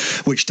 up,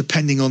 which,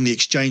 depending on the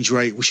exchange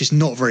rate, which is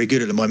not very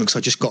good at the moment because I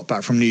just got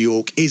back from New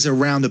York, is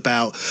around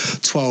about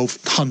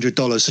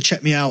 $1,200. So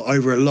check me out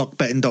over at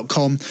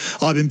lockbetting.com.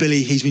 I've been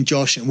Billy, he's been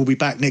Josh, and we'll be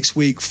back next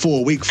week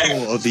for week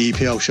 4 of the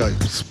EPL show.